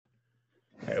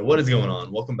right, what is going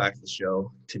on? Welcome back to the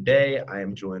show. Today, I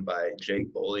am joined by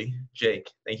Jake Boley. Jake,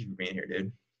 thank you for being here,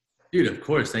 dude. Dude, of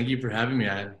course. Thank you for having me.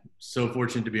 I'm so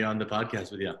fortunate to be on the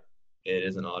podcast with you. It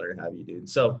is an honor to have you, dude.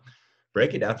 So,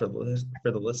 break it down for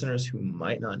the listeners who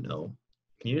might not know.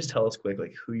 Can you just tell us quick,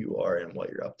 like, who you are and what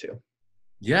you're up to?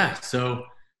 Yeah.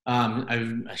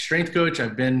 I'm a strength coach.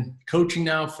 I've been coaching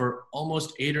now for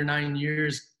almost 8 or 9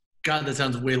 years. God, that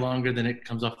sounds way longer than it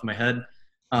comes off my head.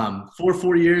 For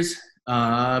 4 years,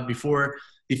 before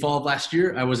the fall of last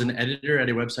year, I was an editor at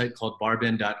a website called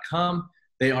barbend.com.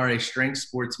 They are a strength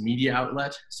sports media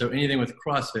outlet. So anything with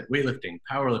CrossFit, weightlifting,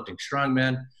 powerlifting,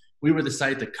 strongman, we were the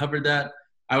site that covered that.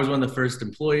 I was one of the first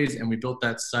employees, and we built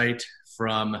that site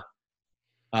from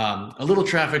a little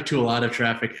traffic to a lot of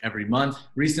traffic every month.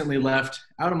 Recently left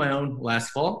out on my own last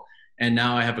fall, and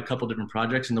now I have a couple different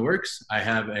projects in the works. I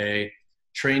have a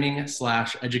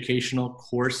training/educational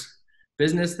course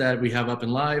business that we have up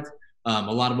and live. A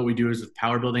lot of what we do is with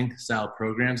power building style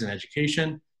programs and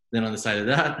education. Then on the side of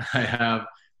that, I have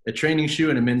a training shoe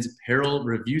and a men's apparel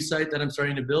review site that I'm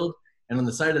starting to build. And on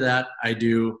the side of that, I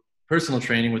do personal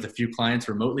training with a few clients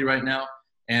remotely right now.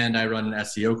 And I run an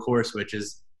SEO course, which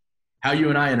is how you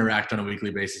and I interact on a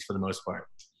weekly basis for the most part.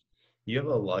 You have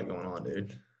a lot going on,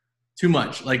 dude. Too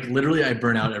much. Like literally I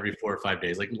burn out every 4 or 5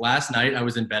 days. Like last night I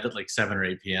was in bed at like 7 or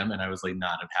 8 p.m. and I was like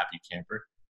not a happy camper.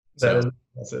 That is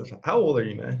impressive. How old are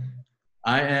you, man?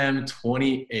 I am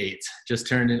 28.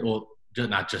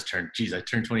 Not just turned. Geez, I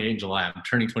turned 28 in July. I'm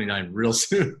turning 29 real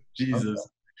soon. Jesus.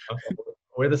 Okay.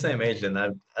 We're the same age, and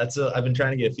I've been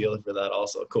trying to get a feeling for that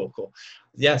also. Cool.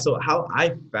 Yeah. So how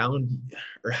I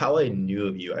knew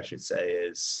of you, I should say,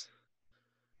 is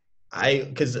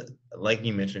because like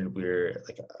you mentioned, we're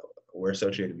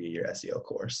associated via your SEO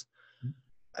course,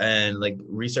 and like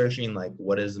researching like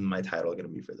what is my title going to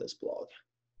be for this blog.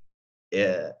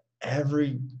 Yeah.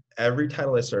 Every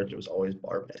title I searched, it was always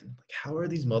Barbend. Like, how are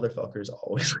these motherfuckers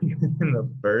always in the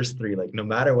first three? Like, no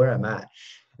matter where I'm at.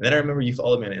 And then I remember you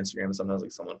followed me on Instagram, and sometimes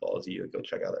like someone follows you, go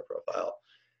check out their profile.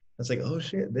 It's like, oh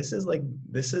shit, this is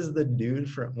the dude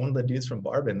from one of the dudes from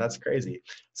Barbend. That's crazy.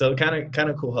 So kind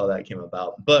of cool how that came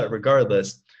about. But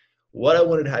regardless, what I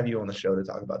wanted to have you on the show to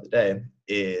talk about today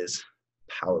is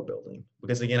power building,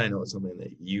 because again, I know it's something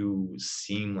that you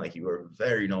seem like you are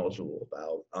very knowledgeable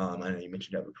about. I know you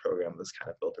mentioned you have a program that's kind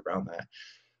of built around that.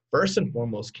 First and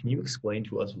foremost, can you explain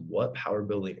to us what power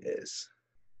building is?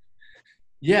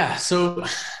 Yeah. So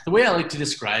the way I like to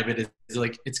describe it is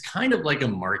like, it's kind of like a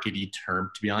markety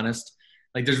term, to be honest.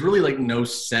 Like there's really like no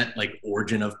set like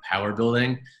origin of power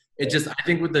building. It just, I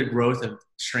think with the growth of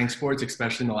strength sports,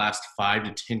 especially in the last 5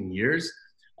 to 10 years,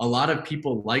 a lot of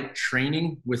people like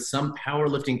training with some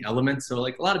powerlifting elements. So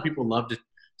like a lot of people love to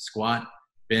squat,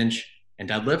 bench, and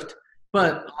deadlift,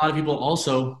 but a lot of people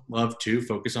also love to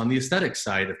focus on the aesthetic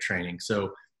side of training.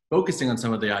 So focusing on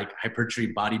some of the like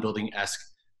hypertrophy bodybuilding-esque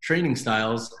training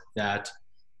styles that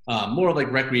more of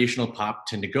like recreational pop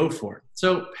tend to go for.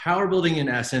 So power building in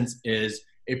essence is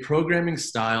a programming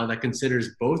style that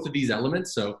considers both of these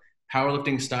elements. So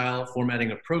powerlifting style,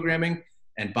 formatting of programming,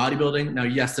 and bodybuilding. Now,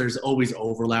 yes, there's always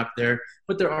overlap there,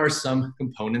 but there are some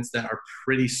components that are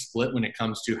pretty split when it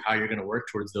comes to how you're going to work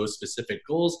towards those specific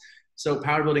goals. So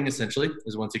power building essentially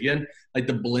is, once again, like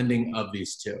the blending of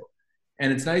these two.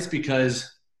 And it's nice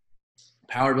because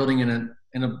power building in a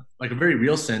like a very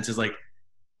real sense is like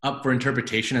up for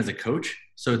interpretation as a coach.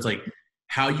 So it's like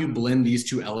how you blend these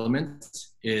two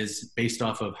elements is based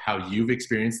off of how you've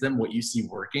experienced them, what you see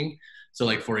working. So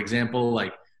like, for example,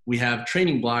 like we have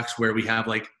training blocks where we have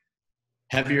like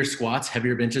heavier squats,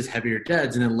 heavier benches, heavier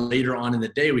deads. And then later on in the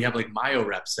day, we have like myo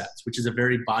rep sets, which is a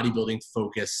very bodybuilding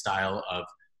focused style of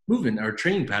movement or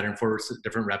training pattern for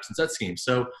different reps and set schemes.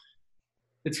 So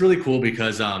it's really cool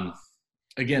because,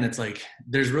 again, it's like,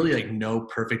 there's really like no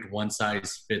perfect one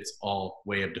size fits all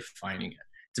way of defining it.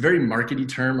 It's a very markety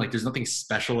term. Like there's nothing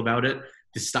special about it.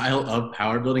 The style of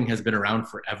power building has been around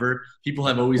forever. People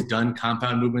have always done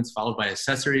compound movements followed by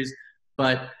accessories.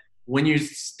 But when you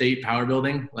state power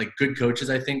building, like good coaches,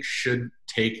 I think, should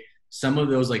take some of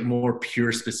those like more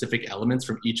pure specific elements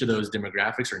from each of those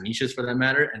demographics or niches for that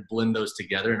matter and blend those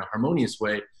together in a harmonious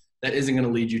way that isn't going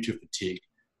to lead you to fatigue.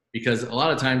 Because a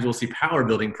lot of times we'll see power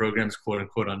building programs, quote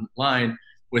unquote, online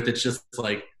with it's just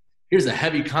like, here's a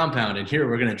heavy compound and here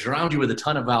we're going to drown you with a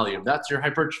ton of volume. That's your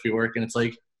hypertrophy work. And it's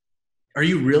like, are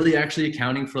you really actually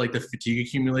accounting for like the fatigue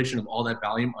accumulation of all that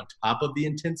volume on top of the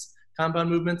intense compound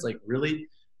movements? Like really?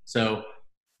 So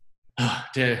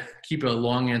to keep a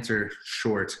long answer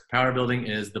short, power building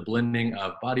is the blending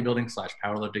of bodybuilding /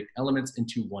 powerlifting elements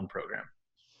into one program.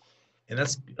 And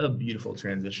that's a beautiful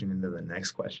transition into the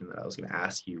next question that I was going to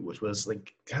ask you, which was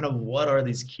like kind of what are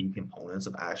these key components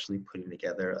of actually putting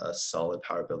together a solid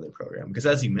power building program? Because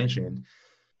as you mentioned,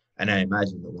 and I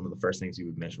imagine that one of the first things you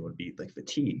would mention would be like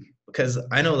fatigue, because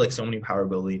I know like so many power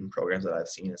building programs that I've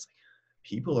seen, it's like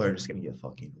people are just going to get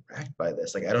fucking wrecked by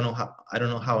this. Like I don't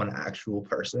know how an actual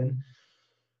person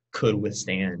could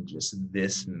withstand just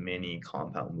this many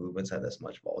compound movements at this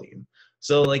much volume.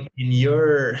 So like in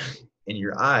your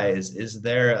eyes, is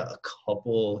there a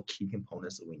couple key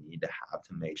components that we need to have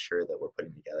to make sure that we're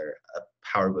putting together a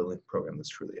power building program that's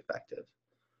truly effective?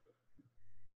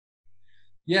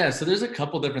 Yeah, so there's a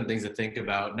couple different things to think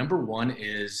about. Number one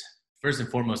is first and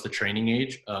foremost the training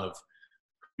age of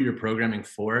who you're programming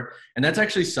for. And that's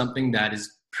actually something that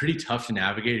is pretty tough to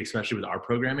navigate, especially with our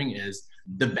programming, is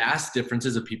the vast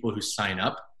differences of people who sign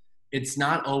up. It's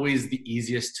not always the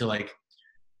easiest to like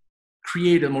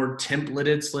create a more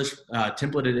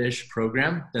templated-ish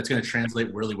program that's going to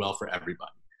translate really well for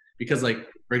everybody. Because like,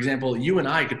 for example, you and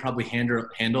I could probably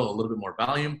handle a little bit more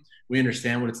volume. We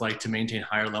understand what it's like to maintain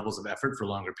higher levels of effort for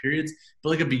longer periods. But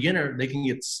like a beginner, they can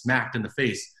get smacked in the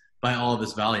face by all of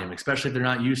this volume, especially if they're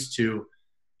not used to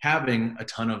having a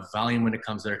ton of volume when it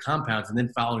comes to their compounds and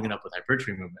then following it up with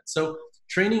hypertrophy movements. So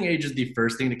training age is the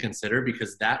first thing to consider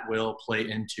because that will play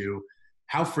into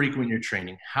how frequent you're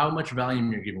training, how much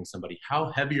volume you're giving somebody,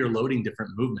 how heavy you're loading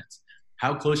different movements,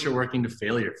 how close you're working to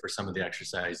failure for some of the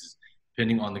exercises,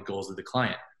 depending on the goals of the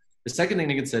client. The second thing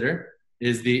to consider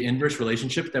is the inverse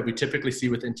relationship that we typically see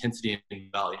with intensity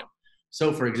and volume.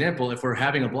 So for example, if we're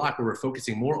having a block where we're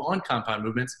focusing more on compound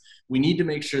movements, we need to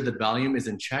make sure that volume is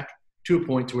in check to a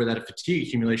point to where that fatigue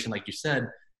accumulation, like you said,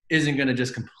 isn't going to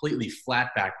just completely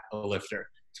flat back a lifter,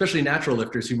 especially natural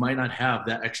lifters who might not have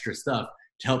that extra stuff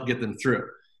to help get them through.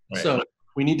 Right. So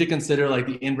we need to consider like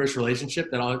the inverse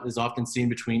relationship that is often seen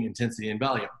between intensity and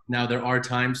volume. Now there are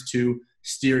times to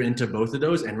steer into both of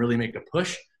those and really make a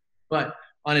push, but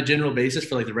on a general basis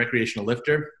for like the recreational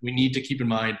lifter, we need to keep in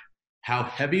mind how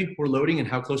heavy we're loading and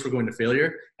how close we're going to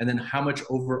failure, and then how much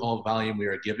overall volume we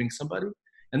are giving somebody.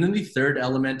 And then the third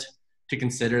element to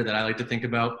consider that I like to think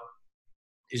about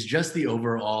is just the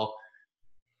overall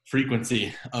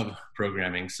frequency of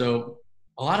programming. So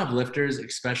a lot of lifters,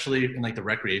 especially in like the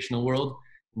recreational world,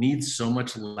 need so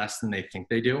much less than they think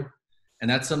they do.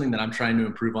 And that's something that I'm trying to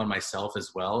improve on myself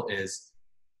as well, is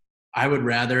I would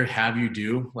rather have you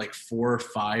do like 4 or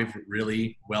 5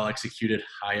 really well executed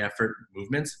high effort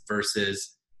movements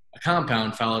versus a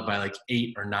compound followed by like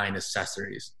 8 or 9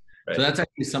 accessories. Right. So that's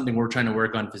actually something we're trying to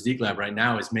work on Physique Lab right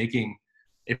now, is making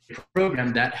a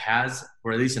program that has,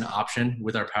 or at least an option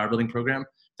with our power building program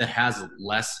that has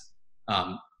less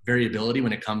variability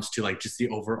when it comes to like just the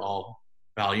overall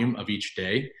volume of each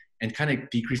day, and kind of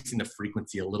decreasing the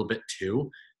frequency a little bit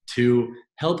too, to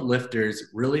help lifters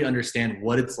really understand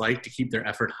what it's like to keep their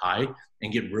effort high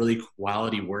and get really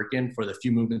quality work in for the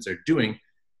few movements they're doing,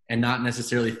 and not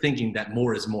necessarily thinking that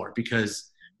more is more,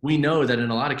 because we know that in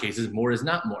a lot of cases, more is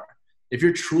not more. If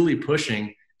you're truly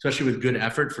pushing, especially with good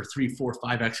effort for 3, 4,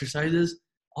 5 exercises,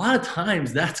 a lot of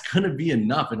times that's going to be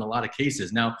enough in a lot of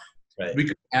cases. Now, right, we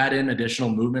could add in additional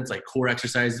movements like core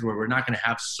exercises where we're not going to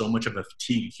have so much of a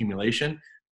fatigue accumulation.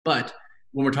 But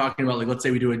when we're talking about, like, let's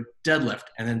say we do a deadlift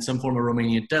and then some form of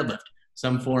Romanian deadlift,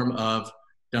 some form of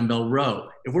dumbbell row,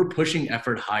 if we're pushing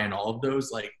effort high in all of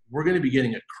those, like, we're going to be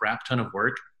getting a crap ton of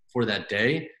work for that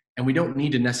day. And we don't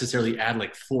need to necessarily add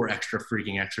like 4 extra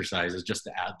freaking exercises just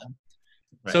to add them.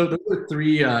 Right. So those are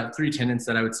three tenets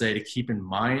that I would say to keep in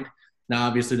mind. Now,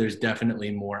 obviously, there's definitely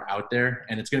more out there,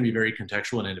 and it's going to be very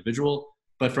contextual and individual.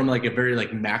 But from like a very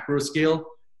like macro scale,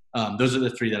 those are the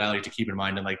 3 that I like to keep in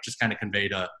mind, and like just kind of convey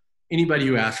to anybody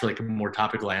who asks for like a more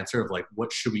topical answer of like,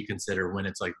 what should we consider when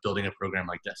it's like building a program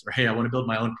like this? Or, hey, I want to build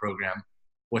my own program.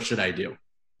 What should I do?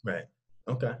 Right.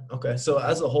 Okay. So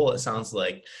as a whole, it sounds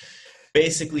like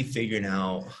basically figuring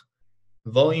out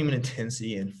volume and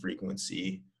intensity and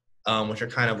frequency, which are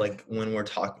kind of like when we're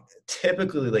talking,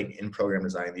 typically like in program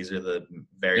design, these are the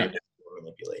variables we're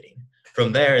manipulating.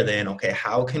 From there, then, okay,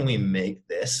 how can we make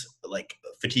this like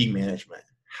fatigue management?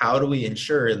 How do we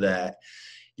ensure that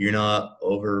you're not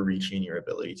overreaching your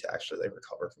ability to actually like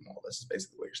recover from all this, is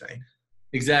basically what you're saying.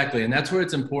 Exactly. And that's where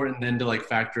it's important then to like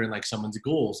factor in like someone's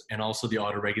goals and also the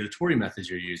auto-regulatory methods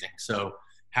you're using. So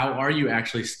how are you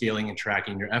actually scaling and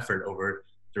tracking your effort over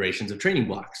durations of training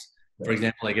blocks? For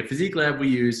example, like at Physique Lab, we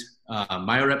use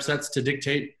myo-rep sets to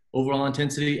dictate overall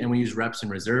intensity, and we use reps in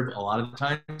reserve a lot of the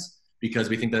times because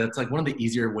we think that that's like one of the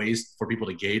easier ways for people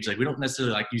to gauge. Like, we don't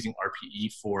necessarily like using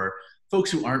RPE for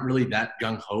folks who aren't really that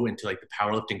gung-ho into like the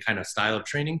powerlifting kind of style of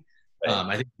training. Right.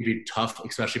 I think it'd be tough,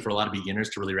 especially for a lot of beginners,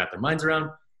 to really wrap their minds around.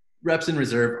 reps in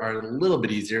reserve are a little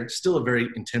bit easier. Still a very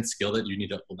intense skill that you need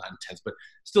to, well, not intense, but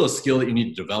still a skill that you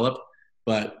need to develop.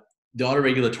 But the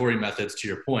autoregulatory methods, to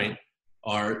your point,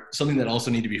 are something that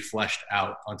also need to be fleshed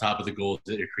out on top of the goals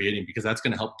that you're creating, because that's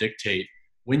going to help dictate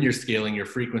when you're scaling your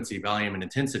frequency, volume, and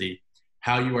intensity,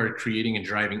 how you are creating and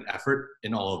driving effort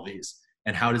in all of these.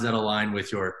 And how does that align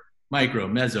with your micro,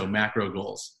 meso, macro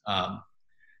goals?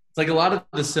 It's like a lot of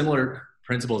the similar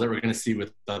principles that we're going to see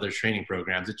with other training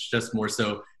programs. It's just more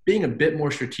so being a bit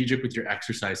more strategic with your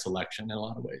exercise selection in a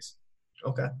lot of ways.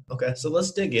 Okay. So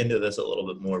let's dig into this a little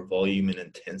bit more, volume and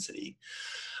intensity.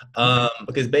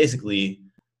 Because basically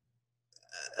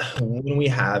when we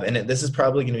have, and this is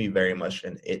probably going to be very much,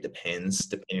 and it depends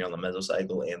depending on the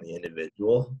mesocycle and the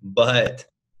individual, but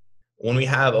when we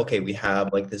have, we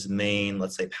have like this main,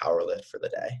 let's say, power lift for the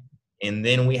day, and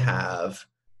then we have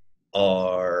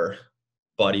our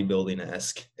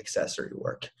bodybuilding-esque accessory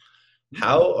work.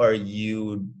 How are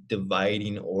you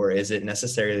dividing, or is it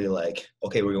necessarily like,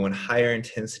 okay, we're going higher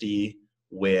intensity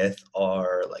with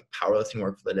our like powerlifting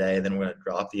work for the day, then we're going to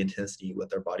drop the intensity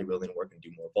with our bodybuilding work and do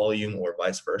more volume, or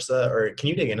vice versa? Or can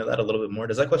you dig into that a little bit more?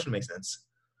 Does that question make sense?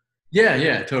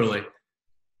 Yeah, totally.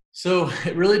 So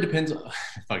it really depends.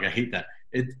 Fuck, I hate that.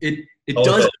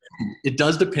 It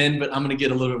does depend, but I'm going to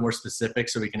get a little bit more specific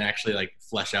so we can actually like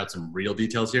flesh out some real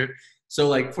details here. So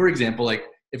like, for example, like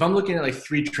if I'm looking at like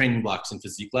 3 training blocks in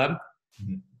Physique Lab,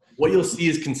 what you'll see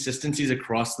is consistencies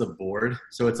across the board.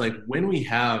 So it's like when we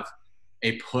have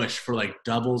a push for like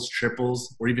doubles,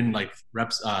 triples, or even like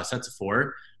reps, sets of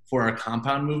 4 for our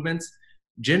compound movements,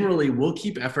 generally we'll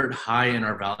keep effort high in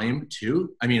our volume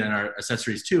too. I mean, in our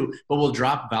accessories too, but we'll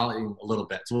drop volume a little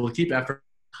bit. So we'll keep effort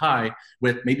high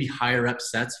with maybe higher rep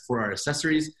sets for our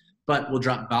accessories, but we'll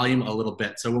drop volume a little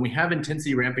bit. So when we have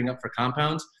intensity ramping up for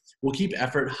compounds, we'll keep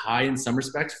effort high in some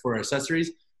respects for our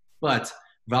accessories, but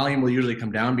volume will usually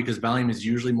come down, because volume is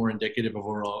usually more indicative of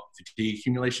overall fatigue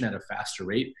accumulation at a faster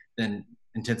rate than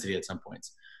intensity at some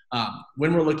points.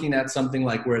 When we're looking at something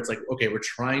like where it's like, okay, we're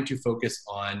trying to focus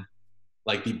on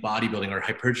like the bodybuilding or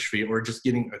hypertrophy, or just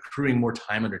accruing more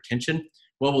time under tension,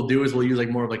 what we'll do is we'll use like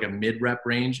more of like a mid-rep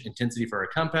range intensity for our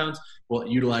compounds. We'll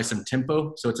utilize some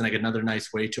tempo. So it's like another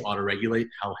nice way to auto-regulate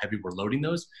how heavy we're loading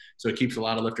those. So it keeps a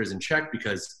lot of lifters in check,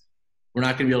 because we're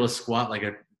not going to be able to squat like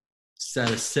a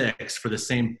set of 6 for the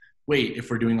same weight if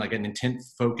we're doing like an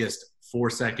intense focused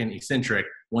 4-second eccentric,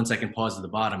 1-second pause at the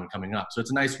bottom and coming up. So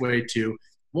it's a nice way to,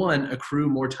 1, accrue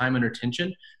more time under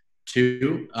tension,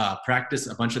 2, practice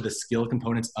a bunch of the skill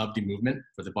components of the movement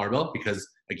for the barbell, because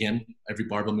again, every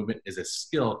barbell movement is a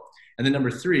skill. And then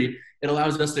number 3, it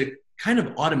allows us to kind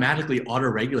of automatically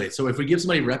auto-regulate. So if we give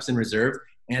somebody reps in reserve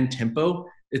and tempo,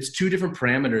 it's 2 different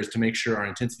parameters to make sure our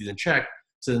intensity is in check.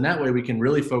 So then that way we can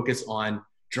really focus on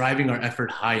driving our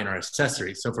effort high in our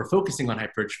accessories. So if we're focusing on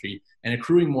hypertrophy and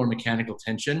accruing more mechanical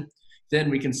tension, then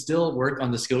we can still work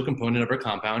on the skill component of our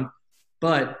compound,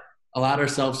 but allow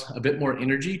ourselves a bit more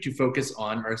energy to focus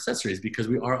on our accessories, because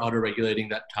we are auto-regulating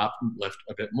that top lift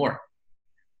a bit more.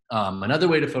 Another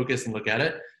way to focus and look at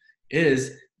it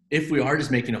is if we are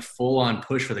just making a full-on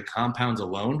push for the compounds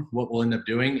alone, what we'll end up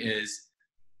doing is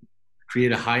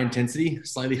create a high intensity,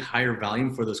 slightly higher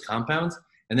volume for those compounds.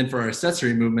 And then for our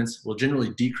accessory movements, we'll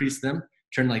generally decrease them,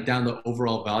 turn like down the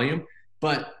overall volume,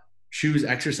 but choose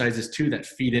exercises too that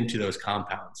feed into those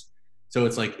compounds. So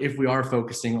it's like if we are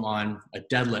focusing on a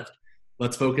deadlift,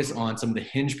 let's focus on some of the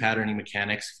hinge patterning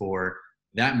mechanics for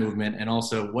that movement, and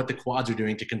also what the quads are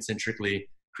doing to concentrically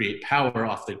create power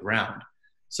off the ground.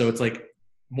 So it's like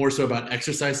more so about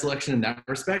exercise selection in that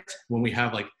respect, when we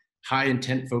have like high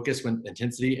intent focus with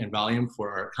intensity and volume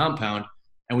for our compound,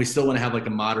 and we still want to have like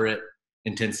a moderate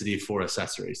intensity for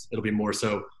accessories. It'll be more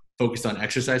so focused on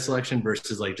exercise selection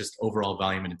versus like just overall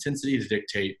volume and intensity to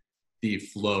dictate the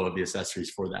flow of the accessories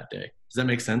for that day. Does that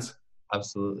make sense?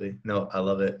 Absolutely. No, I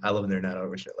love it. I love nerding out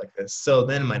over shit like this. So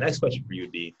then my next question for you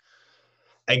would be,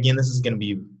 again, this is going to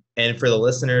be, and for the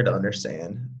listener to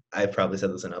understand, I've probably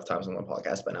said this enough times on the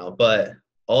podcast by now, but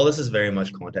all this is very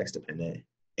much context dependent.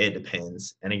 It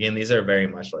depends. And again, these are very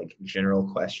much like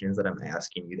general questions that I'm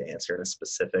asking you to answer in a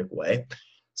specific way.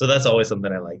 So that's always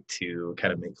something I like to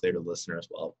kind of make clear to the listener as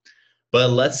well.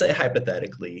 But let's say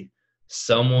hypothetically,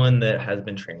 someone that has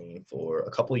been training for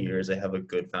a couple of years, they have a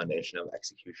good foundation of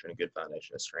execution, a good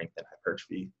foundation of strength and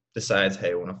hypertrophy, decides,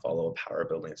 hey, I want to follow a power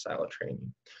building style of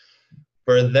training.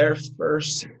 For their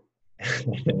first,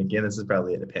 again, this is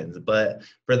probably, it depends, but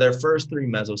for their first 3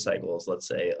 mesocycles, let's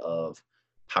say, of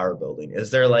power building, is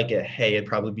there like a, hey, it'd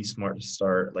probably be smart to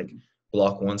start like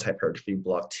block 1's hypertrophy,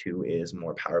 block 2 is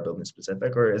more power building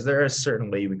specific, or is there a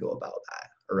certain way you would go about that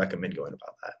or recommend going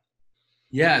about that?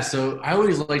 Yeah, so I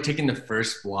always like taking the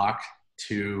first block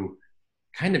to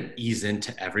kind of ease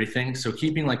into everything. So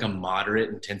keeping like a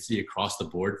moderate intensity across the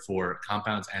board for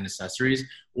compounds and accessories,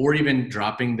 or even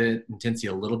dropping the intensity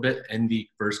a little bit in the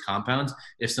first compounds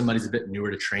if somebody's a bit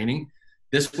newer to training.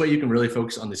 This way you can really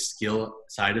focus on the skill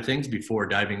side of things before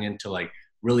diving into like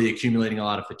really accumulating a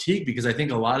lot of fatigue, because I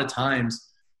think a lot of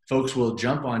times folks will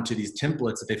jump onto these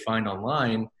templates that they find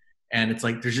online, and it's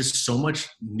like there's just so much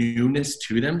newness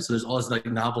to them. So there's all this like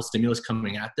novel stimulus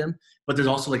coming at them, but there's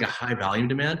also like a high volume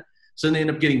demand. So then they end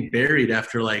up getting buried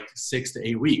after like 6 to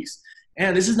 8 weeks.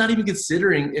 And this is not even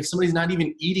considering if somebody's not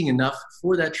even eating enough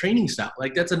for that training style.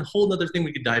 Like that's a whole other thing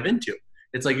we could dive into.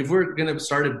 It's like if we're going to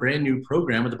start a brand new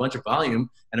program with a bunch of volume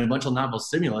and a bunch of novel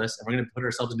stimulus, and we're going to put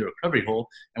ourselves into a recovery hole,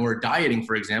 and we're dieting,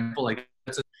 for example, like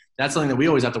that's something that we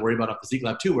always have to worry about at Physique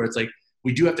Lab too, where it's like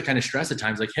we do have to kind of stress at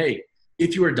times like, hey,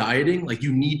 if you are dieting, like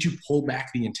you need to pull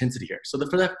back the intensity here. So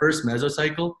for that first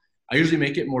mesocycle, I usually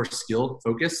make it more skill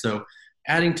focused. So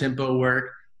adding tempo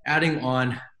work, adding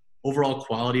on overall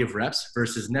quality of reps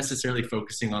versus necessarily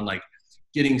focusing on like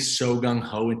getting so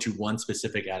gung-ho into one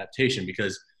specific adaptation,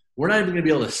 because we're not even going to be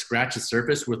able to scratch the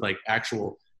surface with like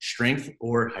actual strength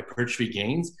or hypertrophy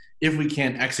gains if we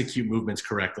can't execute movements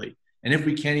correctly. And if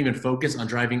we can't even focus on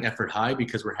driving effort high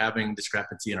because we're having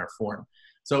discrepancy in our form.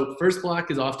 So first block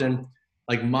is often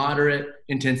like moderate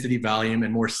intensity volume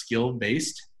and more skill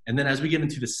based. And then as we get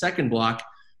into the second block,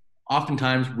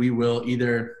 oftentimes we will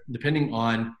either, depending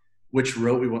on which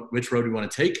road we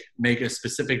want to take, make a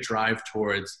specific drive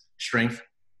towards strength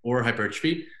or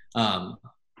hypertrophy.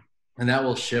 And that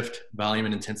will shift volume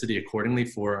and intensity accordingly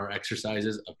for our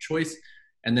exercises of choice.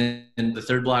 And then in the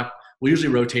third block, we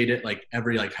usually rotate it like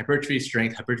every like hypertrophy,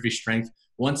 strength,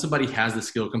 once somebody has the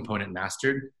skill component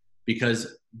mastered,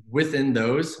 because within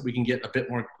those, we can get a bit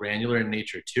more granular in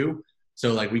nature too.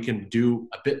 So like we can do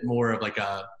a bit more of like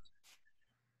a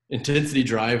intensity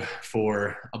drive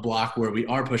for a block where we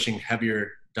are pushing heavier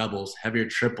doubles, heavier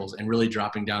triples, and really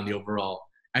dropping down the overall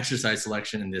exercise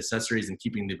selection and the accessories and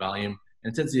keeping the volume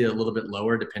intensity a little bit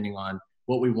lower depending on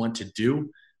what we want to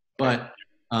do. But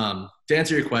to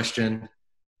answer your question,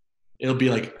 it'll be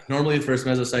like normally the first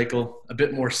mesocycle, a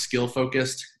bit more skill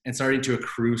focused and starting to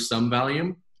accrue some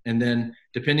volume. And then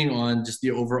depending on just the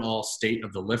overall state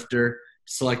of the lifter,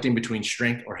 selecting between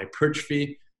strength or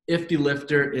hypertrophy. If the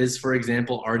lifter is, for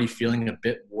example, already feeling a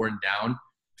bit worn down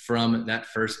from that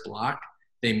first block,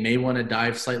 they may want to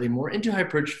dive slightly more into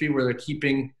hypertrophy where they're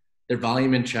keeping their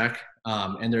volume in check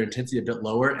and their intensity a bit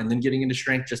lower, and then getting into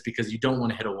strength just because you don't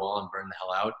want to hit a wall and burn the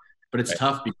hell out. But it's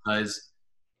tough because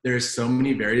there's so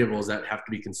many variables that have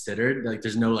to be considered. Like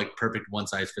there's no like perfect one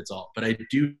size fits all. But I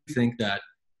do think that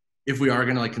if we are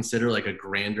going to like consider like a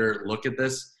grander look at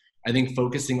this, I think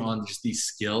focusing on just the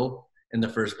skill in the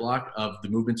first block of the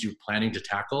movements you're planning to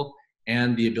tackle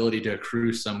and the ability to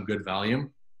accrue some good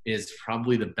volume is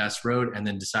probably the best road. And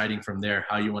then deciding from there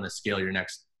how you want to scale your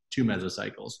next 2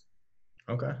 mesocycles.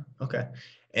 Okay.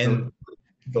 And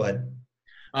go ahead.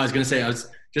 I was going to say,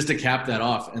 just to cap that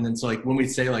off. And then so like when we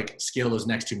say like scale those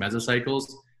next 2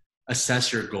 mesocycles,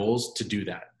 assess your goals to do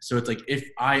that. So it's like, if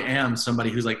I am somebody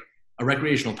who's like a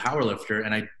recreational power lifter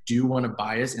and I do want to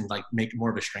bias and like make more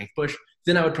of a strength push,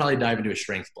 then I would probably dive into a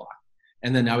strength block.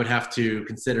 And then I would have to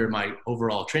consider my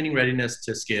overall training readiness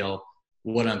to scale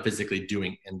what I'm physically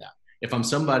doing in that. If I'm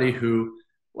somebody who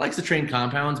likes to train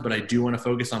compounds, but I do want to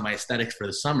focus on my aesthetics for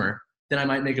the summer, then I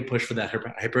might make a push for that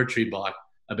hypertrophy block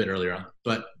a bit earlier on.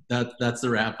 But that's the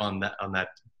wrap on that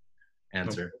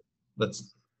answer.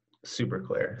 That's super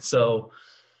clear. So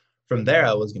from there,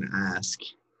 I was going to ask,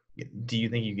 do you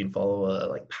think you can follow a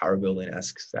like power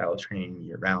building-esque style of training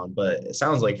year round? But it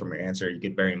sounds like from your answer, you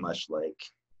could very much like,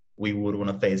 we would want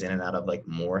to phase in and out of like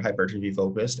more hypertrophy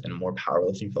focused and more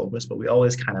powerlifting focused, but we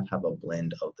always kind of have a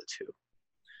blend of the two.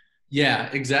 Yeah,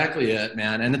 exactly it,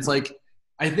 man. And it's like,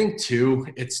 I think too,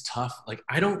 it's tough. Like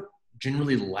I don't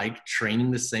generally like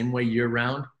training the same way year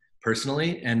round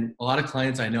personally. And a lot of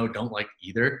clients I know don't like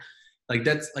either. Like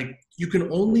that's like, you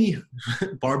can only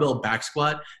barbell back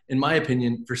squat, in my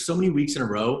opinion, for so many weeks in a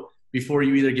row before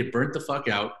you either get burnt the fuck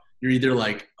out. You're either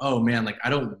like, oh man, like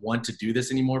I don't want to do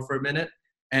this anymore for a minute.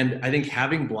 And I think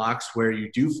having blocks where you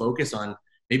do focus on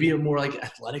maybe a more like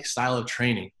athletic style of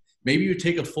training, maybe you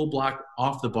take a full block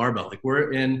off the barbell. Like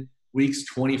we're in weeks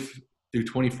 20 through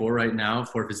 24 right now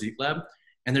for Physique Lab.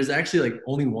 And there's actually like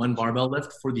only one barbell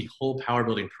lift for the whole power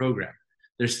building program.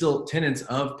 There's still tenets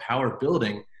of power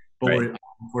building, but we're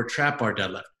opting for trap bar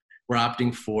deadlift. We're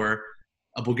opting for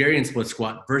a Bulgarian split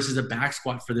squat versus a back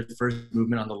squat for the first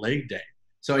movement on the leg day.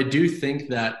 So I do think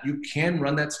that you can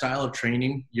run that style of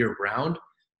training year round,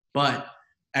 but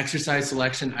exercise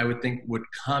selection, I would think, would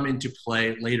come into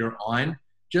play later on,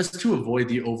 just to avoid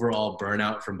the overall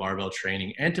burnout from barbell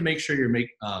training and to make sure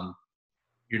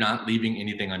you're not leaving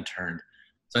anything unturned.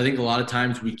 So I think a lot of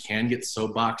times we can get so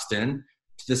boxed in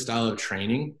to the style of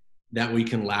training that we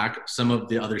can lack some of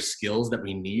the other skills that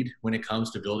we need when it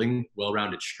comes to building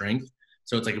well-rounded strength.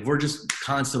 So it's like if we're just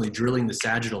constantly drilling the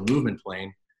sagittal movement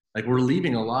plane, like we're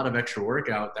leaving a lot of extra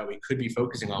workout that we could be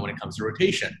focusing on when it comes to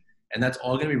rotation. And that's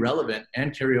all going to be relevant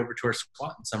and carry over to our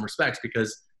squat in some respects,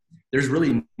 because there's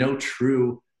really no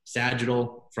true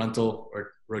sagittal, frontal,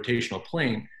 or rotational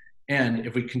plane. And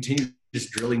if we continue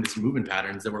just drilling these movement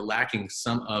patterns, then we're lacking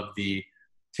some of the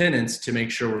tenets to make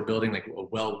sure we're building like a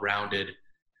well-rounded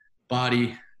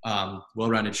body,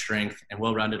 well-rounded strength, and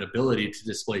well-rounded ability to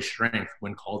display strength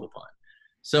when called upon.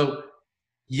 So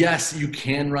yes, you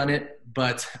can run it,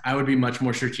 but I would be much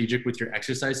more strategic with your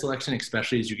exercise selection,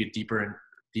 especially as you get deeper and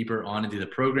deeper on into the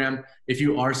program. If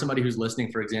you are somebody who's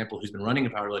listening, for example, who's been running a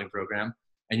powerlifting program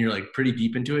and you're like pretty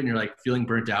deep into it and you're like feeling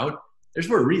burnt out, that's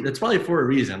probably for a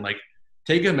reason. Like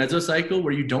take a mesocycle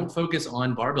where you don't focus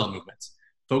on barbell movements,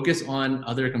 focus on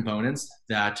other components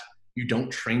that you don't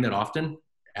train that often,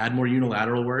 add more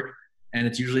unilateral work. And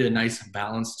it's usually a nice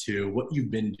balance to what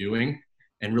you've been doing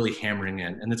and really hammering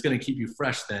in. And it's going to keep you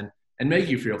fresh then and make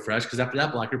you feel fresh, because after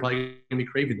that block, you're probably going to be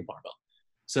craving the barbell.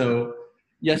 So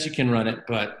yes, you can run it,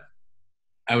 but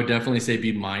I would definitely say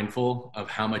be mindful of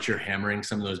how much you're hammering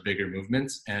some of those bigger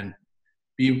movements and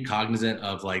be cognizant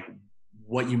of like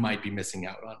what you might be missing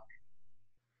out on.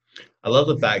 I love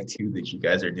the fact too that you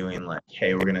guys are doing like,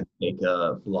 hey, we're gonna take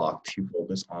a block to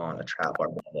focus on a trap bar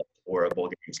lift or a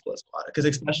Bulgarian split squat. Because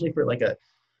especially for like a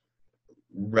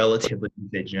relatively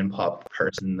gym pop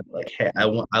person, like, hey, I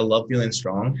love feeling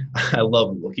strong, I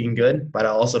love looking good, but I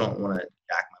also don't want to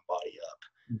jack my body up.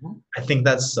 Mm-hmm. I think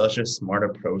that's such a smart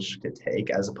approach to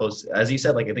take, as opposed to, as you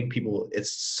said, like I think people,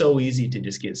 it's so easy to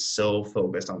just get so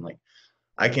focused on like,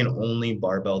 I can only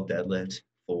barbell deadlift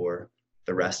for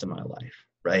the rest of my life,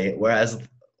 right? Whereas,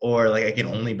 or like I can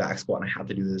only back squat and I have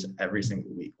to do this every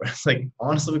single week. Whereas like,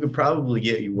 honestly, we could probably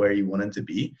get you where you wanted to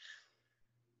be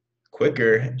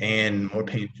quicker and more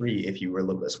pain-free if you were a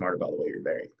little bit smarter about the way you're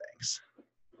varying things.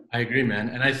 I agree, man.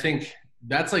 And I think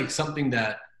that's like something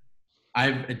that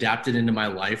I've adapted into my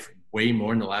life way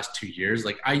more in the last 2 years.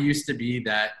 Like I used to be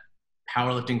that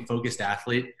powerlifting focused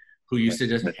athlete who used to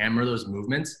just hammer those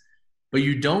movements, but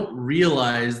you don't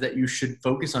realize that you should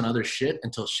focus on other shit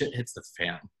until shit hits the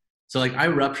fan. So like I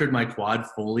ruptured my quad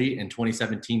fully in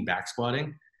 2017 back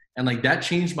squatting. And like that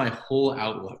changed my whole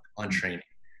outlook on training.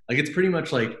 Like it's pretty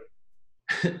much like,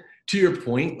 to your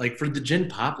point, like for the Gen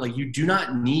Pop, like you do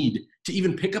not need to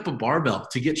even pick up a barbell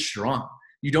to get strong.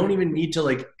 You don't even need to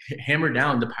like hammer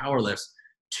down the power lifts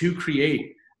to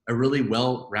create a really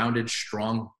well-rounded,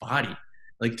 strong body.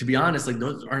 Like, to be honest, like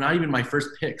those are not even my first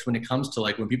picks when it comes to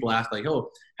like when people ask like, oh,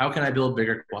 how can I build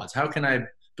bigger quads? How can I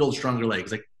build stronger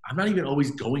legs? Like I'm not even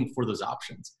always going for those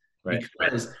options, right?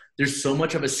 Because there's so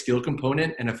much of a skill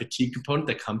component and a fatigue component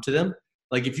that come to them.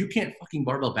 Like if you can't fucking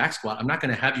barbell back squat, I'm not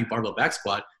going to have you barbell back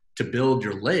squat to build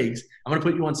your legs. I'm going to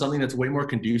put you on something that's way more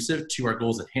conducive to our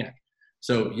goals at hand.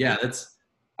 So yeah,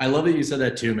 I love that you said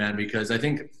that too, man, because I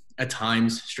think at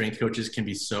times strength coaches can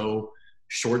be so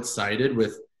short-sighted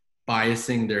with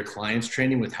biasing their clients'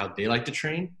 training with how they like to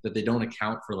train that they don't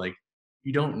account for like,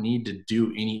 you don't need to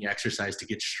do any exercise to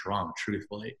get strong,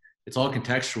 truthfully. It's all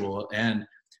contextual, and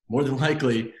more than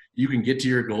likely you can get to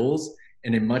your goals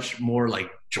in a much more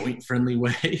like joint-friendly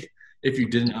way if you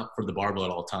didn't opt for the barbell at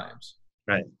all times.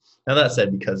 Right. Now that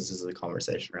said, because this is a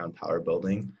conversation around power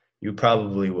building, you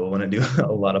probably will want to do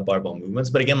a lot of barbell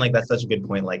movements. But again, like that's such a good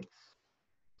point. Like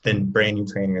the brand new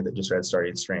trainer that just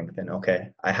started strength, and okay,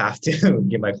 I have to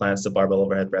get my clients to barbell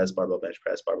overhead press, barbell bench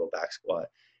press, barbell back squat,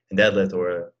 and deadlift,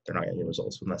 or they're not going to get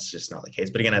results when that's just not the case.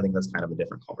 But again, I think that's kind of a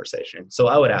different conversation. So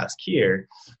I would ask here,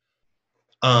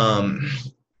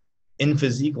 in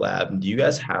Physique Lab, do you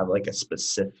guys have like a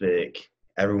specific,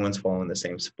 everyone's following the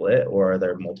same split, or are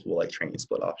there multiple like training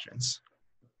split options?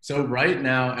 So right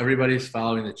now, everybody's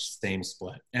following the same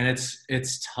split, and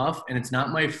it's tough, and it's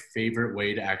not my favorite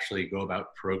way to actually go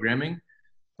about programming,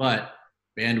 but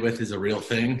bandwidth is a real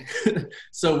thing.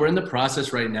 So we're in the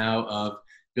process right now of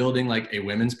building like a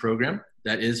women's program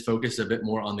that is focused a bit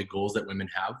more on the goals that women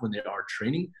have when they are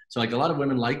training. So like a lot of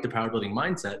women like the power building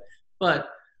mindset, but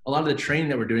a lot of the training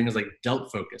that we're doing is like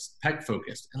delt focused, pec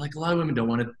focused, and like a lot of women don't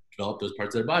want to develop those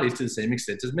parts of their bodies to the same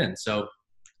extent as men. So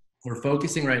we're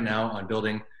focusing right now on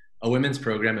building a women's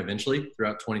program eventually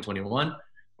throughout 2021.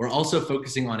 We're also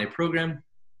focusing on a program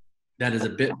that is a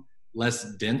bit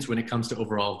less dense when it comes to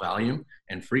overall volume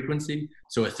and frequency.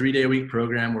 So a 3-day-a-week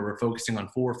program where we're focusing on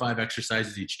 4 or 5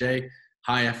 exercises each day,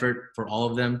 high effort for all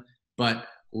of them, but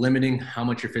limiting how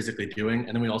much you're physically doing.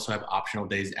 And then we also have optional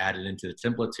days added into the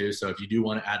template too. So if you do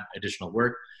want to add additional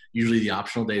work, usually the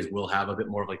optional days will have a bit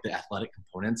more of like the athletic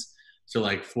components. So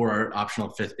like for our optional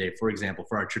 5th day, for example,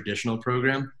 for our traditional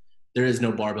program, there is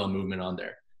no barbell movement on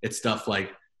there. It's stuff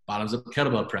like bottoms up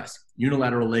kettlebell press,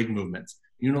 unilateral leg movements,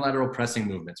 unilateral pressing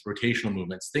movements, rotational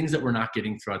movements, things that we're not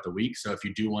getting throughout the week. So if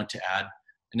you do want to add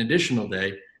an additional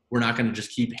day, we're not going to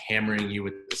just keep hammering you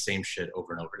with the same shit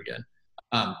over and over again.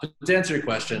 But to answer your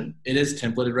question, it is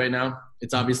templated right now.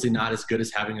 It's obviously not as good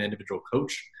as having an individual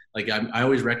coach. Like I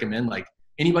always recommend, like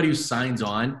anybody who signs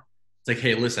on, it's like,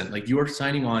 hey, listen, like you are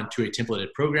signing on to a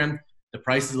templated program. The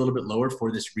price is a little bit lower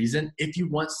for this reason. If you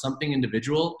want something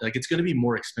individual, like it's going to be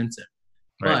more expensive,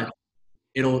 right, but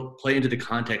it'll play into the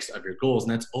context of your goals.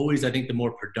 And that's always, I think, the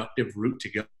more productive route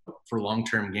to go for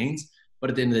long-term gains. But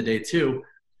at the end of the day too,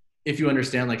 if you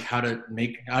understand like how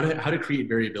to create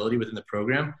variability within the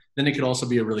program, then it could also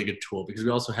be a really good tool, because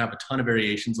we also have a ton of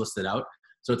variations listed out.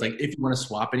 So it's like, if you want to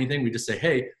swap anything, we just say,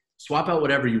 hey, swap out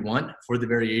whatever you want for the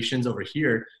variations over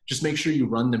here. Just make sure you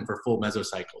run them for full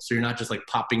mesocycles. So you're not just like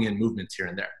popping in movements here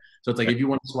and there. So it's like, if you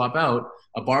want to swap out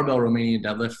a barbell Romanian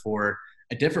deadlift for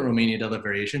a different Romanian deadlift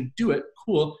variation, do it,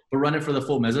 cool, but run it for the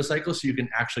full mesocycle so you can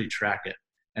actually track it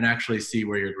and actually see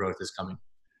where your growth is coming.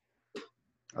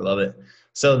 I love it.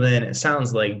 So then it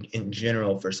sounds like in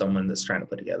general, for someone that's trying to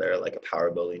put together like a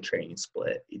power building training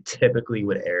split, you typically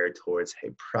would err towards,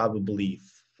 hey, probably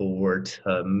 4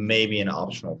 to maybe an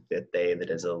optional 5th day that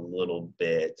is a little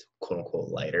bit quote unquote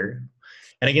lighter.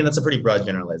 And again, that's a pretty broad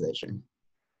generalization.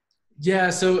 Yeah.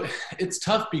 So it's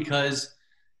tough because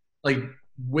like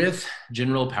with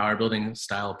general power building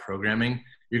style programming,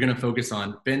 you're going to focus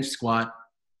on bench, squat,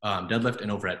 deadlift,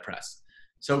 and overhead press.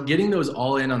 So getting those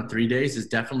all in on 3 days is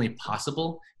definitely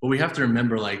possible, but we have to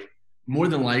remember, like, more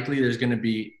than likely there's going to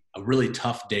be a really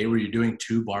tough day where you're doing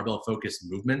 2 barbell focused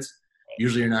movements.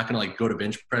 Usually you're not going to like go to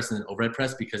bench press and then overhead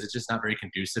press, because it's just not very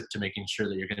conducive to making sure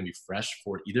that you're going to be fresh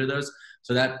for either of those.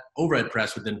 So that overhead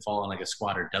press would then fall on like a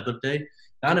squat or deadlift day.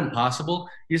 Not impossible.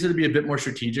 You just have to be a bit more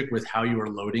strategic with how you are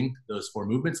loading those 4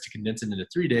 movements to condense it into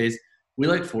 3 days. We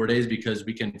like 4 days because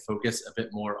we can focus a bit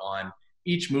more on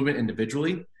each movement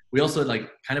individually. We also like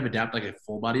kind of adapt like a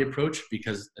full body approach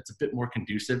because it's a bit more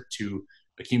conducive to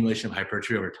accumulation of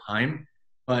hypertrophy over time.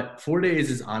 But 4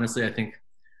 days is honestly, I think,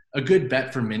 a good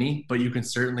bet for many, but you can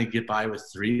certainly get by with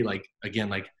 3. Like, again,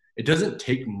 like it doesn't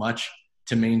take much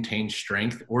to maintain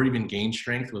strength or even gain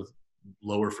strength with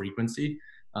lower frequency.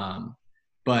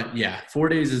 But yeah, 4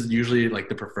 days is usually like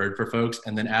the preferred for folks.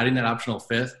 And then adding that optional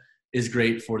 5th is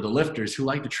great for the lifters who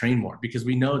like to train more, because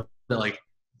we know that, like,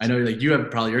 I know like you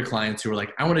have probably your clients who are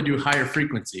like, I want to do higher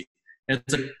frequency. And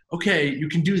it's like, okay, you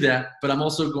can do that, but I'm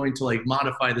also going to like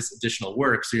modify this additional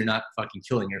work so you're not fucking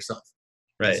killing yourself.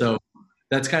 Right. So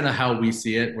that's kind of how we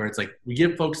see it, where it's like we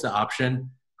give folks the option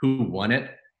who want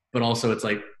it, but also it's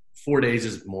like 4 days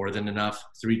is more than enough.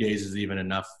 3 days is even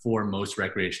enough for most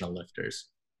recreational lifters.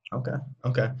 Okay.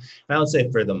 And I would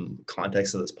say, for the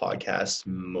context of this podcast,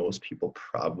 most people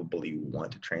probably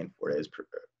want to train 4 days,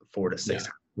 4 to 6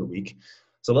 times per week.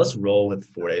 So let's roll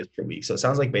with 4 days per week. So it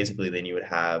sounds like basically then you would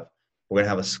have, we're going to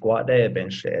have a squat day, a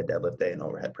bench day, a deadlift day, and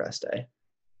overhead press day.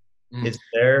 Is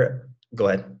there, go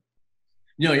ahead.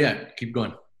 No, yeah, keep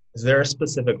going. Is there a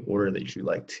specific order that you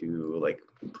like to like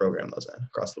program those in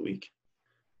across the week?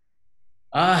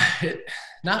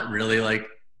 Not really. Like,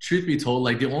 truth be told,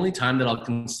 like the only time that I'll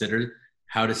consider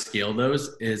how to scale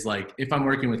those is like if I'm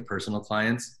working with personal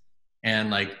clients,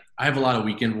 and like I have a lot of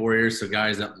weekend warriors, so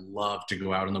guys that love to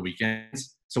go out on the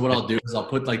weekends. So what I'll do is I'll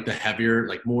put like the heavier,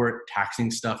 like more taxing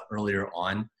stuff earlier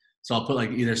on. So I'll put like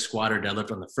either squat or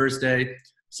deadlift on the first day,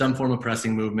 some form of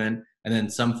pressing movement, and then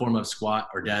some form of squat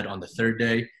or dead on the third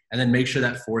day. And then make sure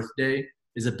that 4th day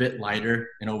is a bit lighter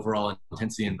in overall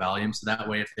intensity and volume. So that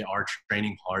way, if they are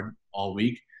training hard all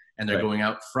week and they're going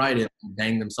out Friday and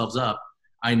bang themselves up,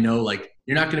 I know like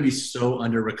you're not going to be so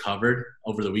under recovered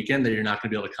over the weekend that you're not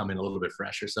going to be able to come in a little bit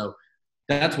fresher. So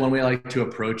that's one way I like to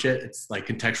approach it. It's like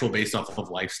contextual based off of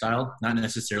lifestyle, not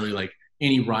necessarily like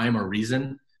any rhyme or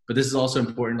reason. But this is also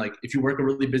important. Like if you work a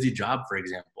really busy job, for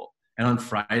example, and on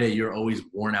Friday you're always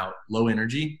worn out, low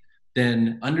energy,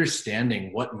 then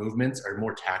understanding what movements are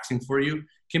more taxing for you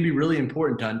can be really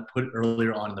important to put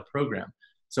earlier on in the program.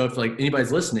 So if like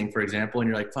anybody's listening, for example, and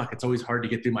you're like, fuck, it's always hard to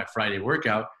get through my Friday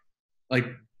workout. Like,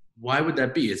 why would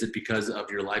that be? Is it because of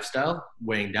your lifestyle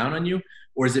weighing down on you?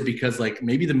 Or is it because like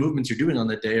maybe the movements you're doing on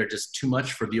the day are just too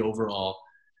much for the overall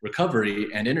recovery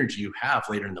and energy you have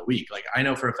later in the week. Like I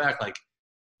know for a fact, like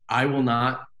I will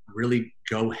not really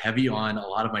go heavy on a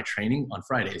lot of my training on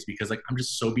Fridays because like I'm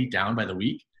just so beat down by the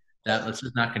week that that's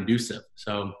just not conducive.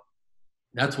 So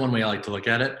that's one way I like to look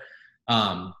at it.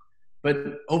 But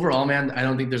overall, man, I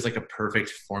don't think there's like a perfect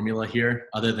formula here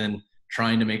other than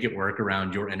trying to make it work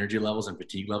around your energy levels and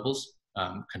fatigue levels,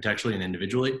 contextually and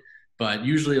individually. But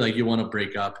usually like you want to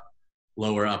break up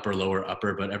lower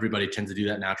upper, but everybody tends to do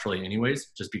that naturally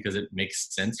anyways, just because it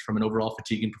makes sense from an overall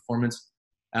fatigue and performance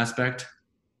aspect.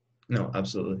 No,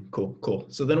 absolutely. Cool.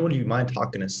 So then would you mind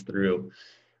talking us through,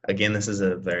 again, this is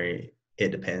it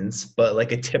depends, but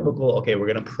like a typical, okay, we're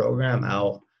going to program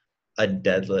out a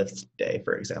deadlift day,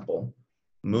 for example,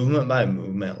 movement by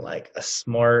movement, like a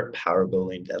smart power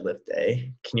building deadlift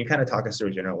day. Can you kind of talk us through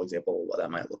a general example of what that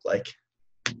might look like?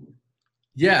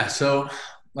 Yeah. So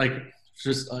like,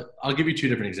 just, I'll give you two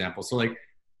different examples. So like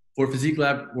for Physique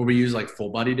Lab, where we use like full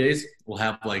body days, we'll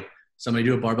have like somebody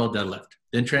do a barbell deadlift,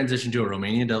 then transition to a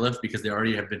Romanian deadlift because they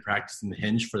already have been practicing the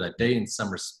hinge for that day in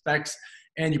some respects.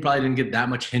 And you probably didn't get that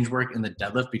much hinge work in the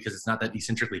deadlift because it's not that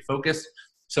eccentrically focused.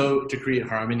 So to create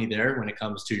harmony there when it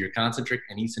comes to your concentric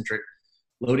and eccentric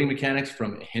loading mechanics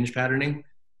from hinge patterning,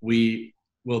 we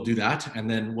will do that. And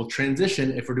then we'll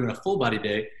transition, if we're doing a full body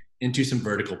day, into some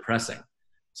vertical pressing.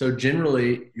 So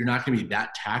generally, you're not going to be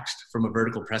that taxed from a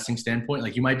vertical pressing standpoint.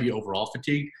 Like you might be overall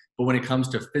fatigued, but when it comes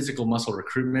to physical muscle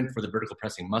recruitment for the vertical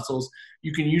pressing muscles,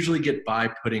 you can usually get by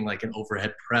putting like an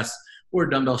overhead press or a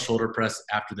dumbbell shoulder press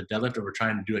after the deadlift, or we're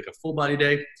trying to do like a full body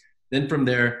day. Then from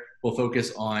there, we'll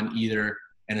focus on either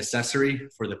an accessory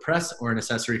for the press or an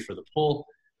accessory for the pull.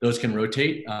 Those can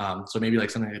rotate. So maybe like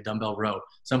something like a dumbbell row,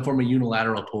 some form of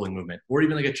unilateral pulling movement, or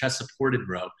even like a chest supported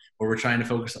row where we're trying to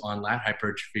focus on lat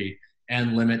hypertrophy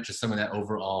and limit just some of that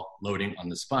overall loading on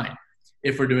the spine.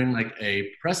 If we're doing like a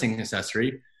pressing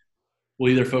accessory,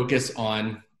 we'll either focus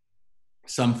on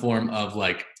some form of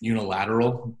like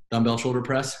unilateral dumbbell shoulder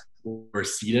press. We're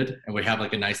seated and we have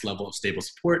like a nice level of stable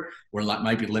support. We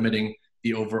might be limiting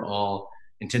the overall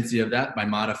intensity of that by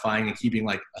modifying and keeping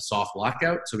like a soft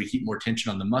lockout. So we keep more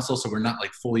tension on the muscle. So we're not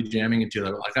like fully jamming into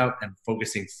the lockout and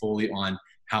focusing fully on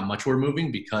how much we're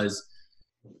moving, because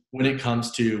when it comes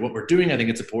to what we're doing, I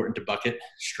think it's important to bucket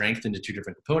strength into two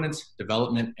different components,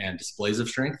 development and displays of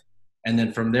strength. And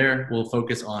then from there, we'll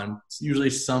focus on usually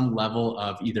some level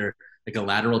of either like a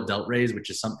lateral delt raise,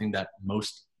 which is something that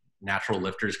most natural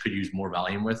lifters could use more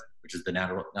volume with, which is the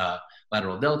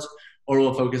lateral delts, or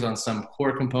we'll focus on some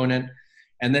core component.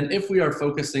 And then if we are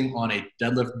focusing on a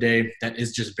deadlift day that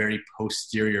is just very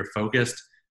posterior focused,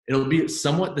 it'll be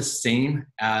somewhat the same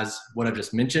as what I've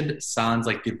just mentioned, sans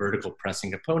like the vertical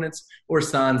pressing components or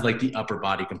sans like the upper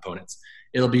body components.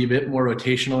 It'll be a bit more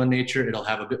rotational in nature. It'll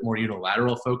have a bit more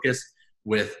unilateral focus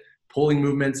with pulling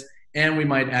movements. And we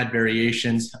might add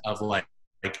variations of like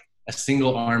a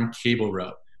single arm cable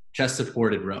row, chest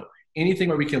supported row, anything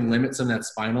where we can limit some of that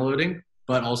spinal loading,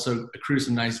 but also accrue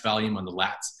some nice volume on the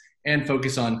lats and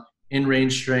focus on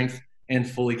in-range strength and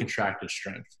fully contracted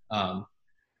strength.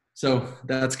 So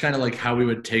that's kind of like how we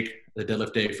would take the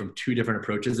deadlift day from two different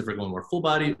approaches. If we're going more full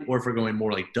body or if we're going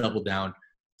more like double down,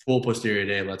 full posterior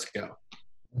day, let's go.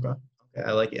 Okay.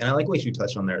 I like it. And I like what you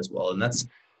touched on there as well. And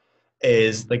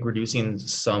is like reducing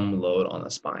some load on the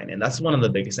spine. And that's one of the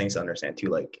biggest things to understand too.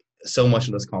 Like so much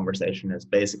of this conversation has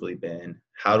basically been,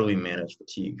 how do we manage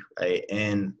fatigue, right?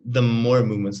 And the more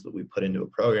movements that we put into a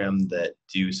program that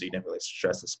do significantly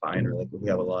stress the spine, or like if we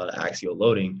have a lot of axial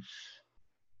loading,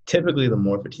 typically the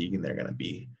more fatiguing they're going to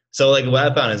be. So like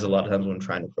what I found is a lot of times when I'm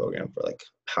trying to program for like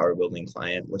power building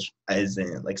client, which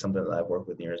isn't like something that I've worked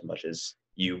with near as much as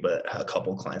you, but a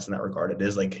couple clients in that regard, it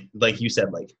is like you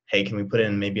said, like, hey, can we put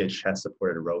in maybe a chest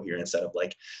supported row here instead of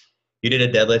like, you did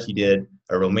a deadlift, you did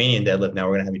a Romanian deadlift, now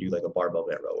we're going to have you do like a barbell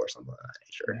bent row or something of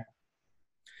that nature.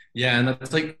 Yeah. And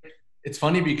that's like, it's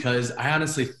funny because I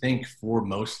honestly think for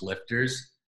most lifters,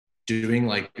 doing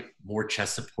like more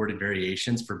chest supported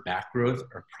variations for back growth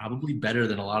are probably better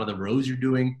than a lot of the rows you're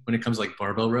doing when it comes like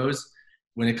barbell rows,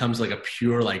 when it comes like a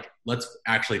pure, like, let's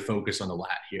actually focus on the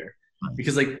lat here.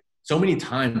 Because like so many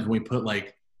times when we put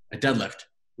like a deadlift,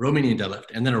 Romanian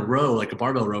deadlift, and then a row, like a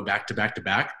barbell row back to back to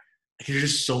back, like there's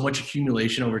just so much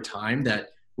accumulation over time that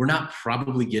we're not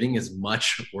probably getting as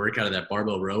much work out of that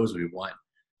barbell row as we want.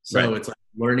 So It's like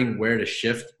learning where to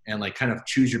shift and like kind of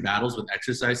choose your battles with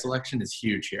exercise selection is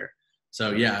huge here.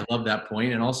 So yeah, I love that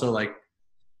point. And also like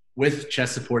with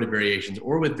chest supported variations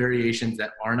or with variations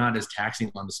that are not as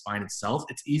taxing on the spine itself,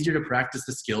 it's easier to practice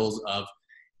the skills of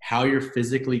how you're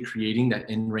physically creating that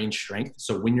in-range strength.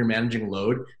 So when you're managing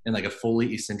load in like a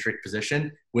fully eccentric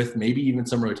position with maybe even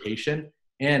some rotation,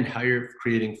 and how you're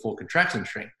creating full contraction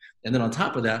strength. And then on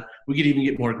top of that, we could even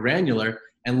get more granular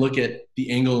and look at the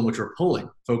angle in which we're pulling,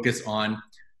 focus on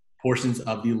portions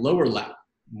of the lower lat,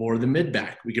 more of the mid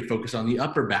back. We could focus on the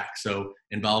upper back, so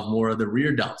involve more of the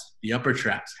rear delts, the upper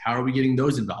traps. How are we getting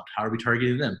those involved? How are we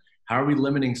targeting them? How are we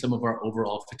limiting some of our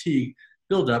overall fatigue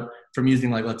buildup from using,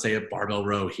 like, let's say a barbell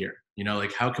row here? You know,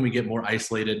 like, how can we get more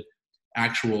isolated,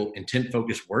 actual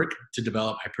intent-focused work to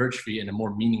develop hypertrophy in a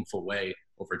more meaningful way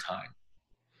over time?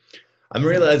 I'm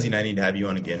realizing I need to have you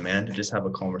on again, man, to just have a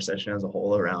conversation as a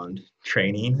whole around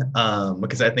training,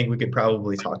 because I think we could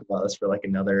probably talk about this for like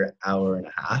another hour and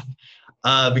a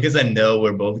half, because I know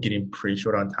we're both getting pretty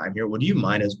short on time here. Would you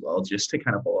mind as well, just to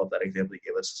kind of follow up that example you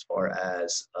gave us as far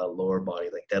as a lower body,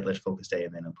 like deadlift focus day,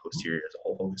 and then a posterior as a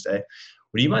whole focus day?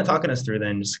 Would you mind talking us through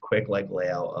then just a quick like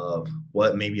layout of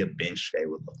what maybe a bench day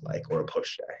would look like or a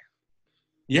push day?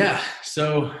 Yeah,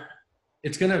 so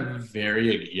it's going to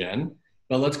vary again.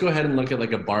 But let's go ahead and look at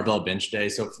like a barbell bench day.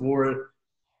 So for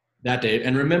that day,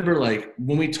 and remember, like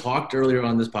when we talked earlier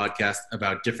on this podcast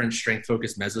about different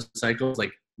strength-focused mesocycles,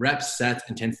 like reps, sets,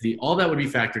 intensity, all that would be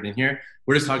factored in here.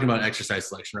 We're just talking about exercise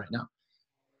selection right now.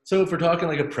 So if we're talking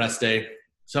like a press day,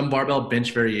 some barbell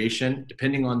bench variation,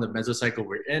 depending on the mesocycle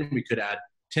we're in, we could add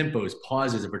tempos,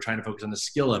 pauses if we're trying to focus on the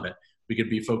skill of it. We could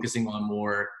be focusing on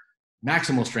more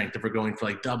maximal strength if we're going for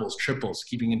like doubles, triples,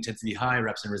 keeping intensity high,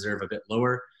 reps in reserve a bit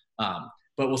lower.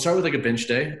 But we'll start with like a bench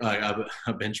day,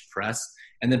 a bench press.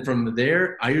 And then from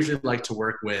there, I usually like to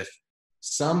work with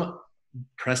some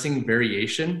pressing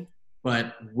variation,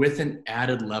 but with an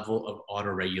added level of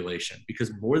auto-regulation,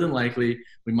 because more than likely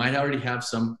we might already have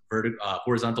some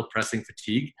horizontal pressing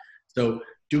fatigue. So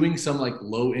doing some like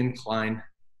low incline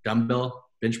dumbbell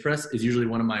bench press is usually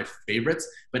one of my favorites,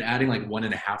 but adding like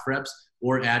 1.5 reps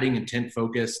or adding intent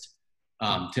focused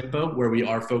tempo where we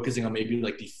are focusing on maybe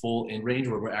like the full in range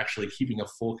where we're actually keeping a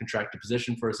full contracted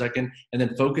position for a second and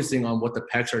then focusing on what the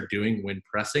pecs are doing when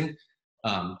pressing.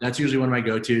 That's usually one of my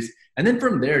go-tos. And then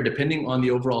from there, depending on the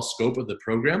overall scope of the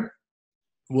program,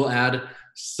 we'll add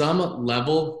some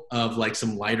level of like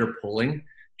some lighter pulling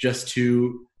just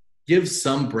to give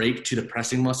some break to the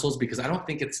pressing muscles, because I don't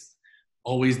think it's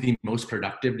always the most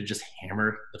productive to just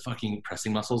hammer the fucking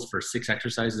pressing muscles for 6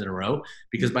 exercises in a row,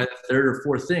 because by the third or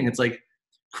fourth thing, it's like,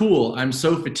 cool, I'm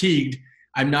so fatigued,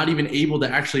 I'm not even able to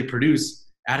actually produce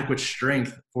adequate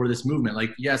strength for this movement.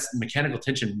 Like, yes, mechanical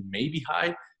tension may be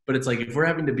high, but it's like if we're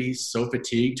having to be so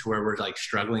fatigued to where we're like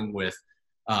struggling with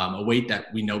a weight that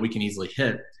we know we can easily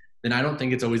hit, then I don't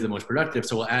think it's always the most productive.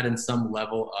 So we'll add in some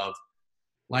level of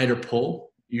lighter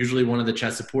pull, usually one of the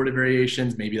chest supported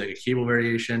variations, maybe like a cable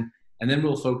variation. And then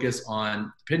we'll focus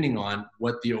on, depending on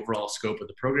what the overall scope of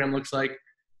the program looks like,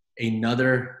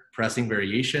 another pressing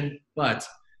variation. But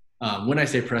when I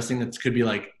say pressing, it could be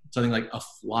like something like a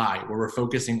fly, where we're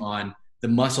focusing on the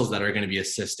muscles that are going to be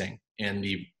assisting in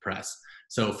the press.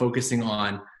 So focusing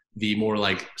on the more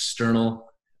like sternal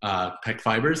pec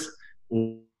fibers,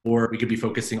 or we could be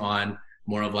focusing on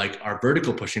more of like our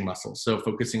vertical pushing muscles. So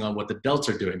focusing on what the delts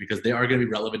are doing, because they are going to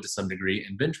be relevant to some degree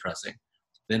in bench pressing.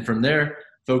 Then from there,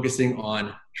 focusing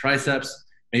on triceps,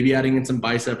 maybe adding in some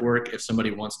bicep work if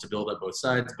somebody wants to build up both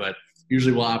sides, but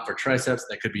usually we'll opt for triceps.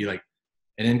 That could be like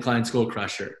an incline skull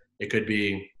crusher. It could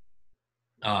be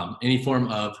any form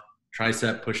of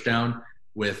tricep push down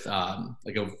with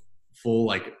like a full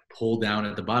like pull down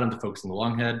at the bottom to focus on the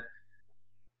long head.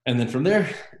 And then from there,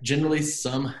 generally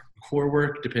some core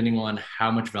work, depending on how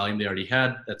much volume they already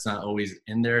had. That's not always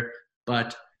in there,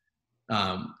 but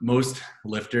most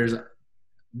lifters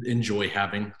enjoy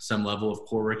having some level of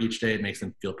core work each day. It makes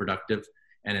them feel productive,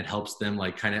 and it helps them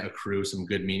like kind of accrue some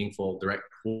good, meaningful direct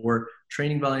core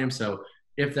training volume. So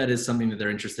if that is something that they're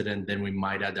interested in, then we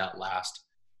might add that last.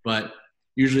 But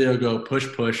usually it'll go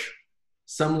push,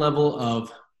 some level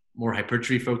of more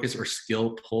hypertrophy focus or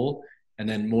skill pull, and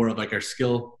then more of like our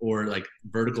skill or like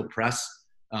vertical press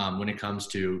when it comes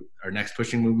to our next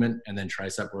pushing movement, and then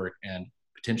tricep work and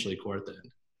potentially core at the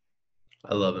end.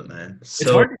 I love it, man. So,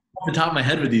 it's hard to off the top of my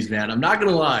head with these, man. I'm not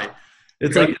going to lie.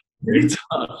 It's like very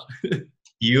tough.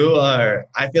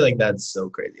 I feel like that's so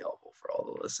crazy helpful for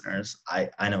all the listeners.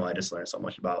 I know I just learned so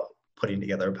much about putting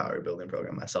together a power building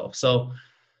program myself. So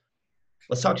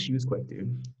let's talk shoes quick,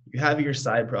 dude. You have your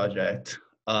side project,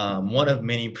 one of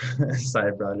many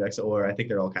side projects, or I think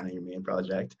they're all kind of your main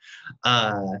project,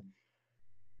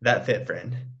 that Fit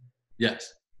Friend.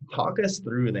 Yes. Talk us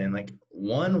through then, like,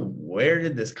 one, where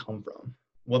did this come from?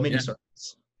 What made you start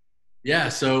this? Yeah,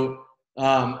 so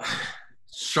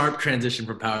sharp transition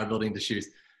from power building to shoes.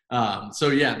 So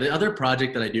yeah, the other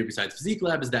project that I do besides Physique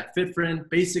Lab is that Fit Friend.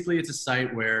 Basically, it's a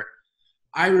site where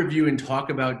I review and talk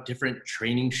about different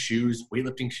training shoes,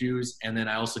 weightlifting shoes, and then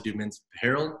I also do men's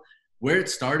apparel. Where it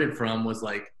started from was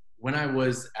like when I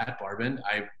was at Barbend,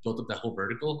 I built up that whole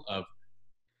vertical of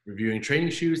reviewing training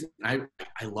shoes. I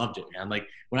loved it, man. Like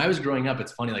when I was growing up,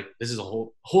 it's funny, like this is a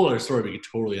whole other story we could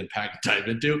totally unpack and dive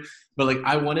into. But like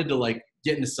I wanted to like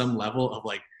get into some level of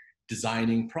like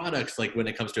designing products, like when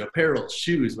it comes to apparel,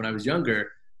 shoes when I was younger.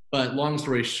 But long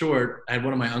story short, I had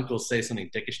one of my uncles say something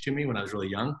dickish to me when I was really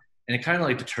young. And it kind of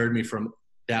like deterred me from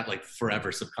that like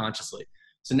forever subconsciously.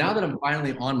 So now that I'm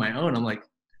finally on my own, I'm like,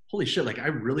 holy shit, like I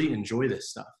really enjoy this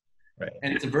stuff. Right.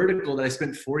 And it's a vertical that I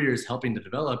spent 4 years helping to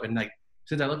develop. And like,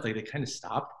 since I left, like they kind of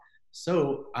stopped.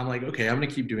 So I'm like, okay, I'm going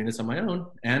to keep doing this on my own.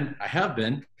 And I have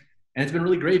been. And it's been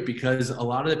really great because a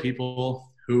lot of the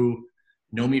people who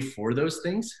know me for those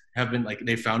things have been like,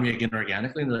 they found me again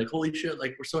organically. And they're like, holy shit,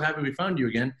 like we're so happy we found you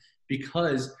again.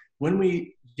 Because when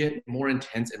we get more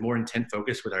intense and more intent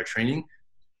focused with our training,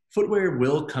 footwear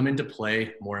will come into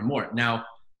play more and more. Now,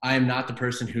 I am not the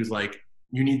person who's like,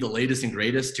 you need the latest and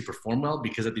greatest to perform well,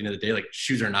 because at the end of the day, like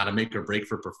shoes are not a make or break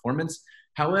for performance.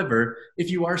 However, if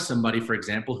you are somebody, for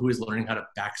example, who is learning how to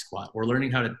back squat or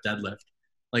learning how to deadlift,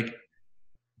 like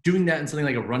doing that in something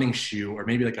like a running shoe or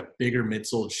maybe like a bigger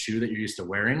mid-soled shoe that you're used to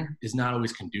wearing is not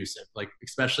always conducive. Like,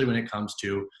 especially when it comes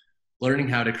to learning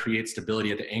how to create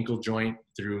stability at the ankle joint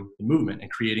through the movement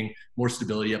and creating more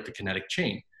stability up the kinetic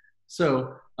chain.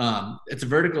 So it's a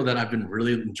vertical that I've been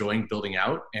really enjoying building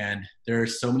out. And there are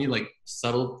so many like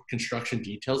subtle construction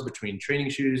details between training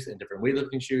shoes and different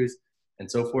weightlifting shoes and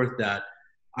so forth that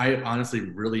I honestly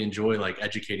really enjoy like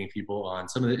educating people on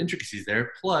some of the intricacies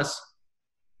there. Plus,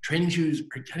 training shoes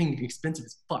are getting expensive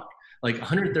as fuck. Like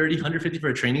 130, 150 for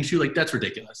a training shoe, like that's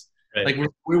ridiculous. Right.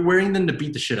 Like we're wearing them to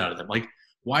beat the shit out of them. Like,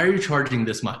 why are you charging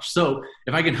this much? So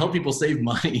if I can help people save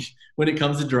money when it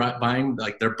comes to buying,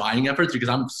 like their buying efforts, because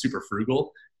I'm super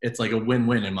frugal, it's like a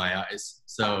win-win in my eyes.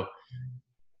 So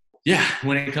yeah,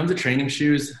 when it comes to training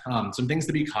shoes, some things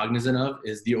to be cognizant of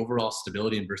is the overall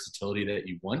stability and versatility that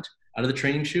you want out of the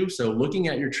training shoe. So looking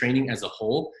at your training as a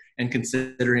whole and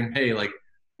considering, hey, like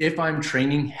if I'm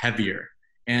training heavier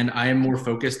and I am more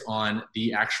focused on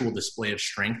the actual display of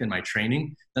strength in my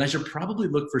training, then I should probably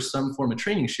look for some form of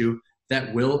training shoe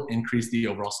that will increase the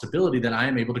overall stability that I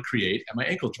am able to create at my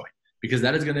ankle joint, because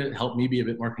that is going to help me be a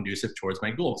bit more conducive towards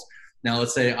my goals. Now,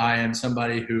 let's say I am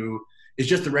somebody who is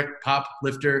just a rec pop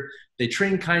lifter. They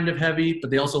train kind of heavy, but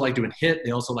they also like doing HIIT.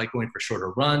 They also like going for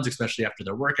shorter runs, especially after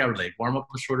their workout, or they warm up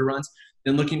with shorter runs.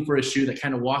 Then looking for a shoe that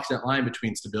kind of walks that line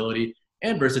between stability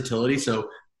and versatility. So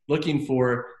looking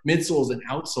for midsoles and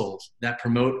outsoles that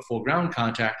promote full ground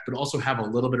contact, but also have a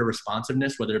little bit of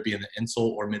responsiveness, whether it be in the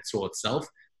insole or midsole itself,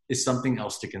 is something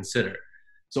else to consider.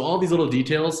 So all these little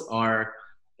details are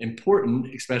important,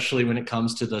 especially when it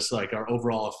comes to this, like our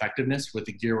overall effectiveness with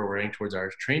the gear we're wearing towards our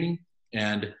training.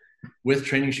 And with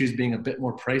training shoes being a bit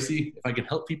more pricey, if I can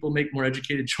help people make more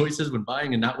educated choices when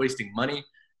buying and not wasting money,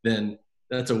 then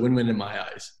that's a win-win in my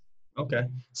eyes. Okay.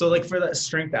 So like for that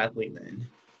strength athlete then,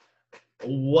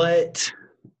 what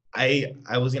I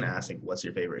was going to ask, like, what's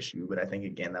your favorite shoe? But I think,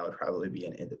 again, that would probably be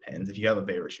it depends. If you have a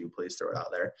favorite shoe, please throw it out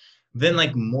there. Then,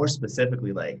 like, more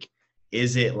specifically, like,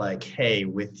 is it like, hey,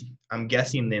 I'm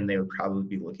guessing then they would probably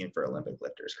be looking for Olympic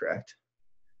lifters, correct?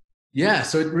 Yeah.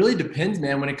 So it really depends,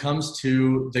 man, when it comes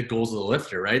to the goals of the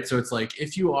lifter, right? So it's like,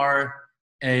 if you are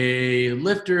a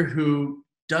lifter who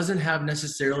doesn't have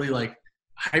necessarily like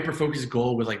hyper-focused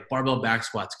goal with like barbell back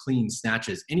squats, clean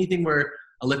snatches, anything where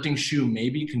a lifting shoe may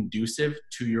be conducive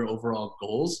to your overall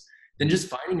goals, then just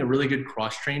finding a really good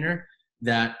cross trainer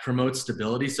that promotes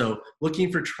stability. So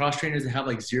looking for cross trainers that have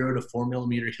like 0 to 4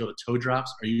 millimeter heel to toe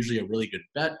drops are usually a really good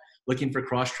bet. Looking for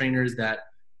cross trainers that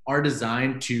are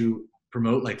designed to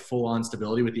promote like full on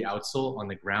stability with the outsole on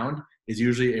the ground is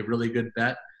usually a really good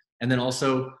bet. And then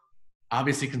also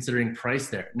obviously considering price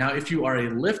there. Now, if you are a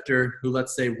lifter who,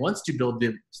 let's say, wants to build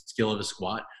the skill of a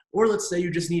squat, or let's say you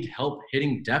just need help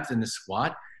hitting depth in the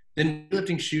squat, then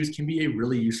lifting shoes can be a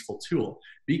really useful tool,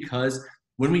 because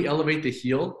when we elevate the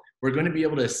heel, we're going to be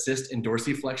able to assist in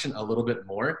dorsiflexion a little bit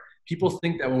more. People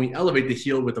think that when we elevate the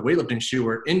heel with a weightlifting shoe,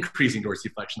 we're increasing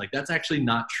dorsiflexion. Like, that's actually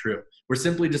not true. We're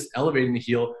simply just elevating the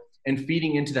heel and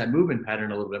feeding into that movement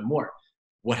pattern a little bit more.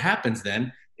 What happens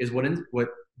then is what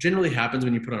generally happens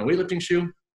when you put on a weightlifting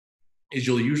shoe is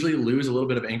you'll usually lose a little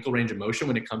bit of ankle range of motion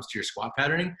when it comes to your squat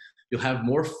patterning. You'll have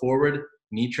more forward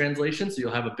knee translation, so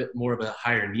you'll have a bit more of a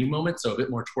higher knee moment, so a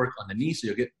bit more torque on the knee, so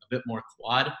you'll get a bit more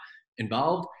quad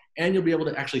involved, and you'll be able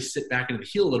to actually sit back into the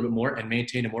heel a little bit more and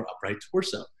maintain a more upright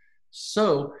torso.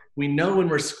 So we know when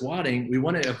we're squatting, we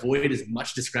want to avoid as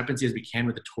much discrepancy as we can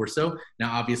with the torso.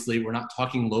 Now, obviously, we're not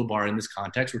talking low bar in this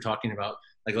context. We're talking about,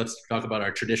 like, let's talk about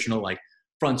our traditional, like,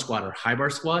 front squat or high bar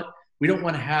squat. We don't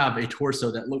want to have a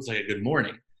torso that looks like a good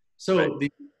morning. So Right.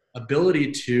 the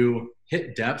ability to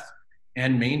hit depth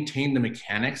and maintain the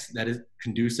mechanics that is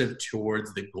conducive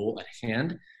towards the goal at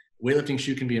hand, weightlifting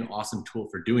shoe can be an awesome tool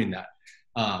for doing that.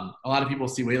 A lot of people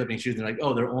see weightlifting shoes and they're like,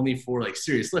 oh, they're only for like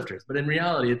serious lifters. But in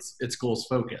reality, it's goals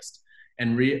focused.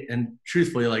 And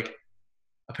truthfully, like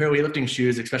a pair of weightlifting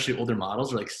shoes, especially older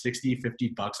models, are like 60,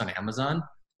 $50 on Amazon.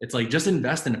 It's like, just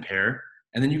invest in a pair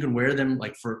and then you can wear them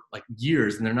like for like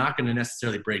years and they're not going to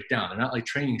necessarily break down. They're not like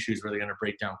training shoes where they're going to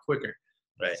break down quicker.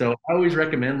 Right. So I always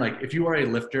recommend, like, if you are a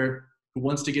lifter who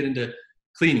wants to get into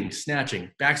cleaning, snatching,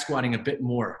 back squatting a bit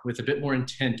more with a bit more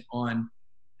intent on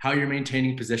how you're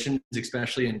maintaining positions,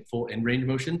 especially in full in range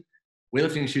motion,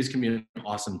 weightlifting shoes can be an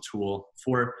awesome tool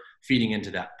for feeding into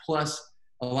that. Plus,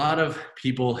 a lot of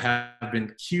people have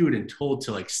been cued and told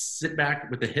to like sit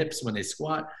back with the hips when they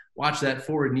squat, watch that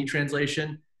forward knee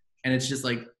translation. And it's just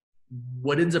like,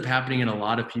 what ends up happening in a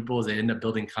lot of people is they end up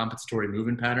building compensatory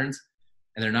movement patterns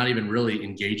and they're not even really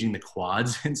engaging the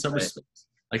quads in some respects.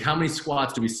 Like, how many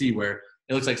squats do we see where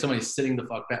it looks like somebody's sitting the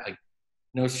fuck back, like,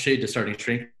 no shade to starting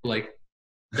strength, like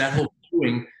that whole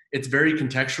doing, it's very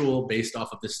contextual based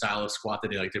off of the style of squat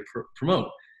that they like to promote.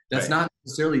 That's not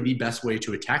necessarily the best way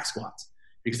to attack squats,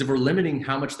 because if we're limiting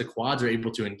how much the quads are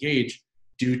able to engage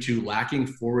due to lacking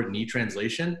forward knee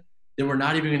translation, then we're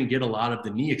not even going to get a lot of the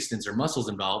knee extensor muscles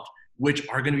involved, which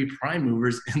are going to be prime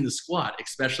movers in the squat,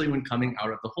 especially when coming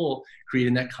out of the hole,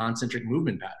 creating that concentric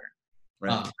movement pattern.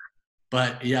 Right.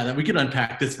 But yeah, that we could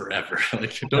unpack this forever.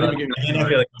 Like, don't even get me started. I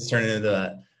feel like it's turning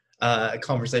into a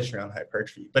conversation around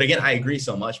hypertrophy. But again, I agree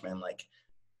so much, man. Like,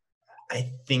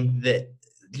 I think that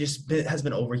just it has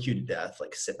been overcued to death.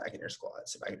 Like, sit back in your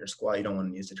squat. You don't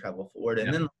want knees to travel forward.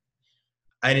 And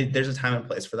then there's a time and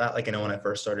place for that. Like, I know when I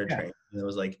first started training, it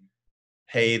was like,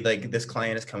 hey, like, this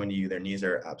client is coming to you, their knees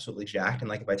are absolutely jacked. And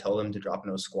like, if I tell them to drop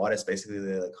into a squat, it's basically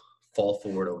they like fall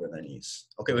forward over their knees.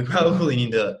 Okay, we probably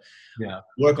need to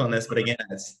work on this. But again,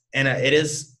 it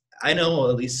is, I know,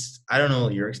 at least, I don't know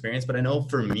your experience, but I know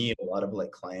for me, a lot of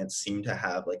like clients seem to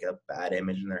have like a bad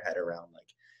image in their head around like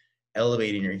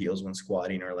elevating your heels when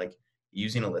squatting, or like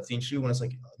using a lifting shoe, when it's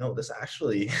like, no, this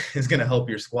actually is going to help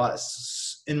your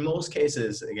squats. In most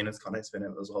cases, again, it's context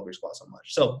dependent, those will help your squat so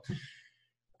much. So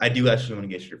I do actually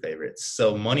want to get your favorites.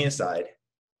 So money aside,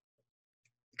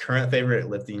 current favorite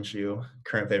lifting shoe,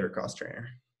 current favorite cross trainer.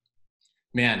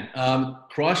 Man,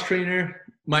 cross trainer,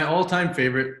 my all-time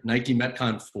favorite, Nike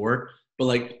Metcon 4. But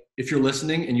like, if you're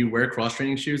listening and you wear cross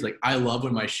training shoes, like, I love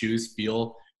when my shoes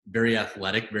feel very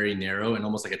athletic, very narrow, and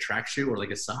almost like a track shoe or like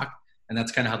a sock. And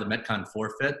that's kind of how the Metcon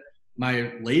 4 fit.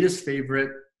 My latest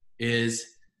favorite is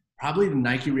probably the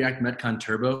Nike React Metcon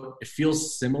Turbo. It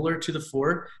feels similar to the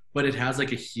 4, but it has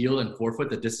like a heel and forefoot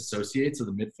that disassociates. So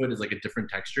the midfoot is like a different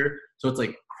texture. So it's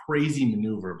like crazy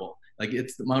maneuverable. Like,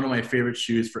 it's one of my favorite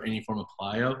shoes for any form of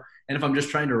plyo. And if I'm just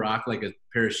trying to rock like a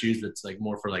pair of shoes that's like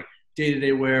more for like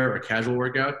day-to-day wear or casual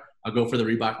workout, I'll go for the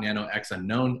Reebok Nano X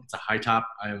Unknown. It's a high top.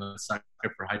 I am a sucker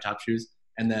for high top shoes.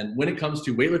 And then when it comes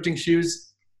to weightlifting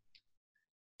shoes,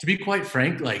 to be quite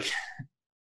frank, like,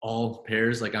 all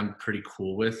pairs, like, I'm pretty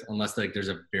cool with, unless like there's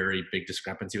a very big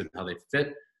discrepancy with how they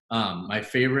fit. My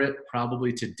favorite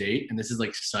probably to date, and this is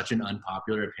like such an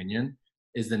unpopular opinion,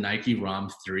 is the Nike ROM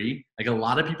 3. Like, a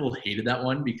lot of people hated that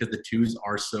one because the 2s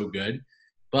are so good,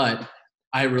 but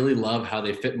I really love how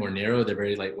they fit more narrow. They're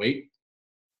very lightweight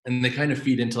and they kind of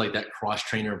feed into like that cross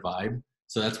trainer vibe.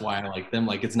 So that's why I like them.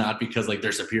 Like, it's not because like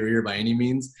they're superior by any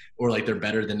means or like they're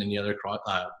better than any other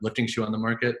lifting shoe on the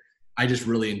market. I just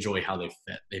really enjoy how they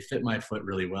fit. They fit my foot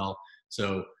really well.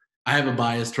 So I have a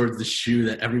bias towards the shoe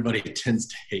that everybody tends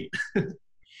to hate.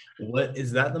 What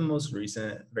is that, the most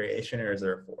recent variation, or is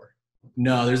there a 4?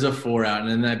 No, there's a 4 out, and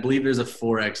then I believe there's a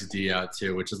 4XD out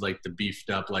too, which is like the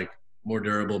beefed up, like more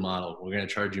durable model. We're gonna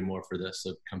charge you more for this,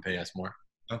 so come pay us more.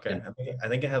 Okay, I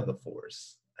think I have the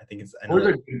 4s. I think it's.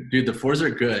 Dude, the 4s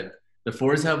are good. The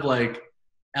 4s have like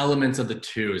elements of the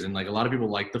 2s, and like a lot of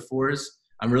people like the 4s.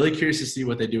 I'm really curious to see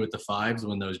what they do with the 5s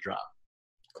when those drop.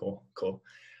 Cool. All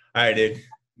right, dude.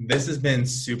 This has been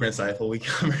super insightful. We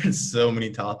covered so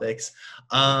many topics.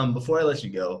 Before I let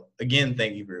you go, again,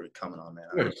 thank you for coming on, man.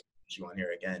 I put you on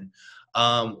here again.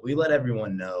 We let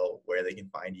everyone know where they can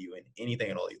find you and anything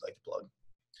at all you'd like to plug.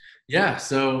 Yeah.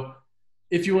 So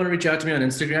if you want to reach out to me on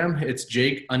Instagram, it's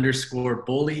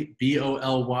Jake_Boly,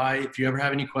 BOLY. If you ever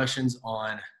have any questions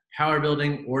on power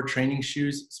building or training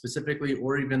shoes specifically,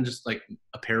 or even just like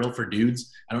apparel for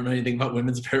dudes. I don't know anything about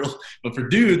women's apparel, but for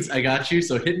dudes, I got you.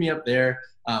 So hit me up there.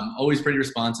 Always pretty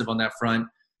responsive on that front.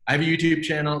 I have a YouTube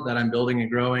channel that I'm building and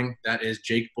growing. That is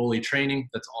Jake Boley Training.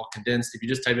 That's all condensed. If you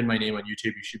just type in my name on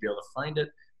YouTube, you should be able to find it,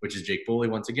 which is Jake Boley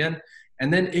once again.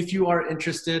 And then if you are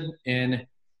interested in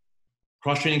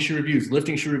cross-training shoe reviews,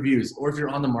 lifting shoe reviews, or if you're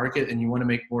on the market and you want to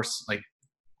make more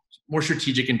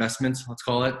strategic investments, let's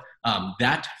call it,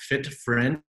 That Fit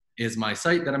Friend is my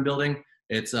site that I'm building.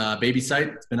 It's a baby site.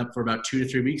 It's been up for about 2 to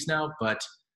 3 weeks now, but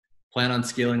plan on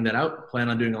scaling that out. Plan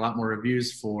on doing a lot more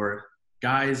reviews for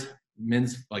guys,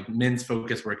 men's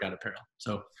focused workout apparel.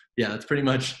 So yeah, that's pretty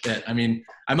much it. I mean,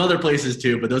 I'm other places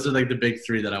too, but those are like the big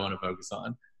 3 that I want to focus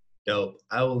on. Dope.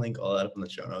 I will link all that up in the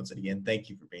show notes. And again, thank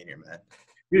you for being here, man.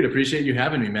 Dude, appreciate you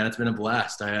having me, man. It's been a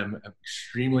blast. I am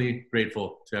extremely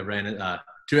grateful to have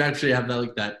to actually have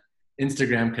that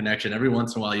Instagram connection. Every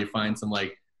once in a while you find some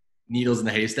like needles in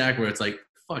the haystack where it's like,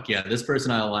 fuck yeah, this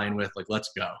person I align with, like,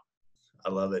 let's go. I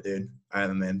love it, dude. All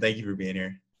right, man. Thank you for being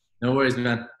here. No worries,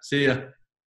 man. See ya.